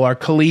young people, our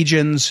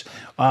collegians,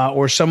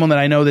 or someone that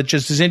I know that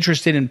just is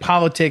interested in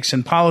politics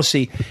and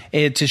policy,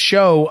 to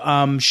show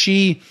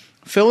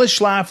Phyllis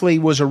Schlafly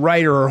was a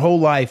writer her whole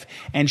life,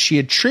 and she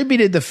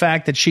attributed the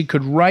fact that she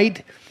could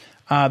write,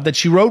 that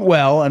she wrote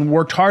well and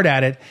worked hard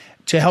at it,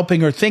 to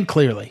helping her think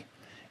clearly.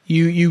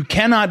 You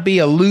cannot be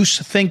a loose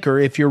thinker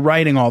if you're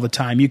writing all the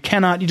time. You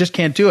just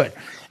can't do it.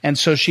 And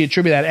so she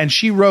attributed that. And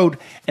she wrote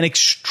an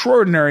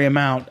extraordinary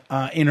amount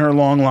in her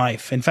long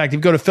life. In fact, if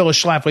you go to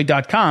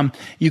phyllisschlafly.com,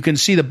 you can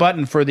see the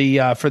button for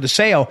the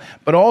sale.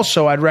 But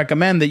also, I'd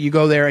recommend that you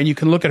go there and you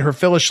can look at her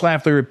Phyllis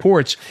Schlafly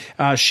reports.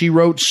 She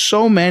wrote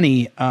so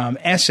many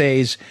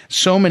essays,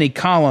 so many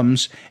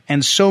columns,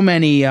 and so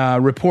many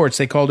reports.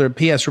 They called her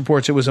PS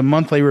reports. It was a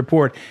monthly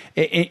report.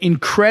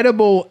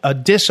 Incredible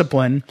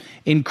discipline,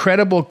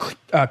 incredible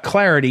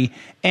clarity.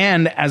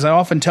 And as I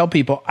often tell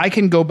people, I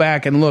can go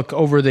back and look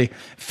over the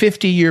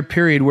 50-year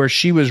period where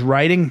she was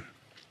writing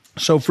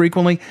so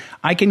frequently.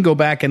 I can go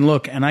back and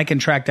look, and I can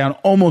track down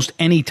almost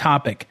any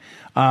topic,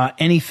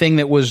 anything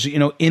that was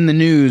in the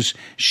news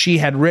she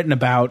had written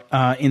about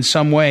in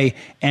some way.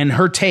 And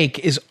her take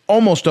is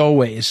almost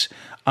always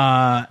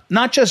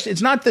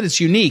it's not that it's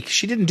unique.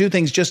 She didn't do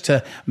things just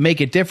to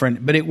make it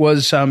different, but it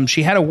was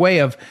she had a way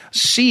of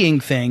seeing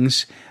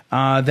things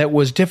that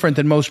was different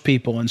than most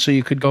people. And so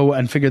you could go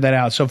and figure that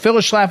out. So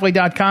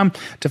phyllisschlafly.com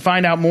to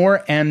find out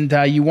more. And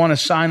you want to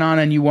sign on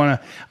and you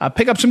want to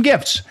pick up some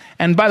gifts.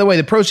 And by the way,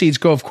 the proceeds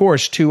go, of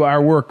course, to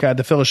our work at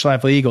the Phyllis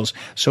Schlafly Eagles.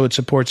 So it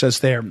supports us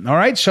there. All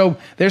right. So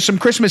there's some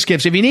Christmas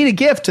gifts. If you need a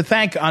gift to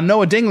thank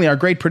Noah Dingley, our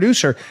great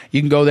producer,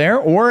 you can go there.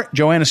 Or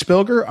Joanna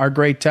Spilger, our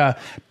great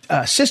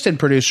assistant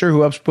producer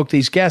who helps book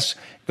these guests,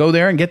 go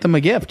there and get them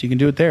a gift. You can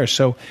do it there.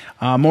 So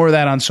more of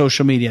that on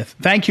social media.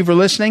 Thank you for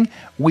listening.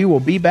 We will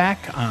be back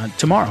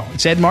tomorrow.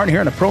 It's Ed Martin here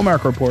on the Pro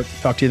America Report.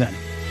 Talk to you then.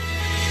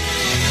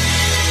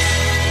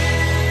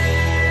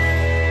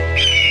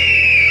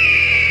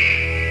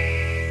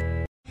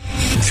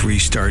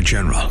 Three-star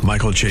General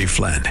Michael J.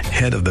 Flynn,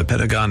 head of the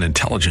Pentagon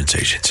Intelligence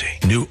Agency,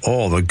 knew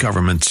all the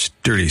government's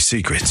dirty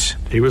secrets.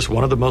 He was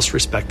one of the most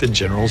respected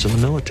generals in the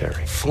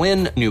military.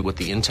 Flynn knew what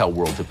the intel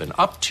world had been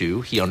up to.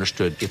 He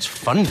understood its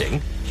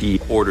funding. He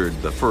ordered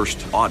the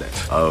first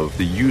audit of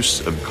the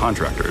use of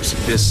contractors.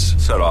 This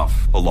set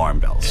off alarm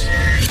bells.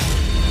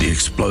 The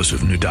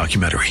explosive new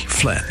documentary,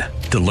 Flynn,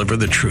 Deliver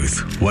the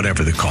Truth,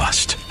 Whatever the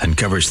Cost,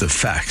 uncovers the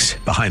facts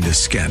behind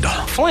this scandal.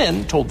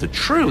 Flynn told the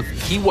truth.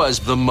 He was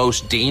the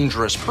most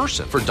dangerous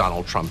person for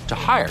Donald Trump to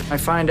hire. I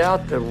find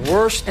out the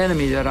worst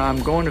enemy that I'm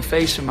going to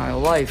face in my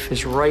life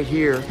is right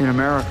here in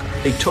America.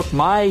 They took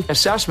my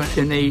assessment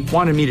and they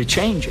wanted me to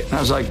change it. And I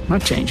was like, I'm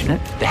not changing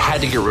it. They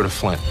had to get rid of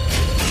Flynn.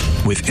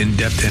 With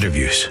in-depth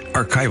interviews,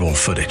 archival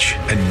footage,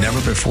 and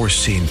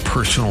never-before-seen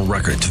personal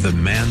records of the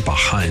man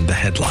behind the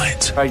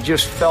headlines. I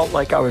just felt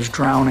like I was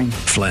drowning.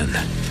 Flynn,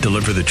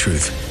 Deliver the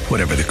Truth,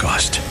 Whatever the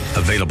Cost.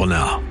 Available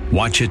now.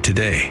 Watch it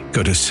today.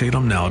 Go to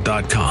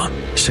salemnow.com.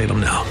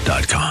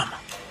 salemnow.com.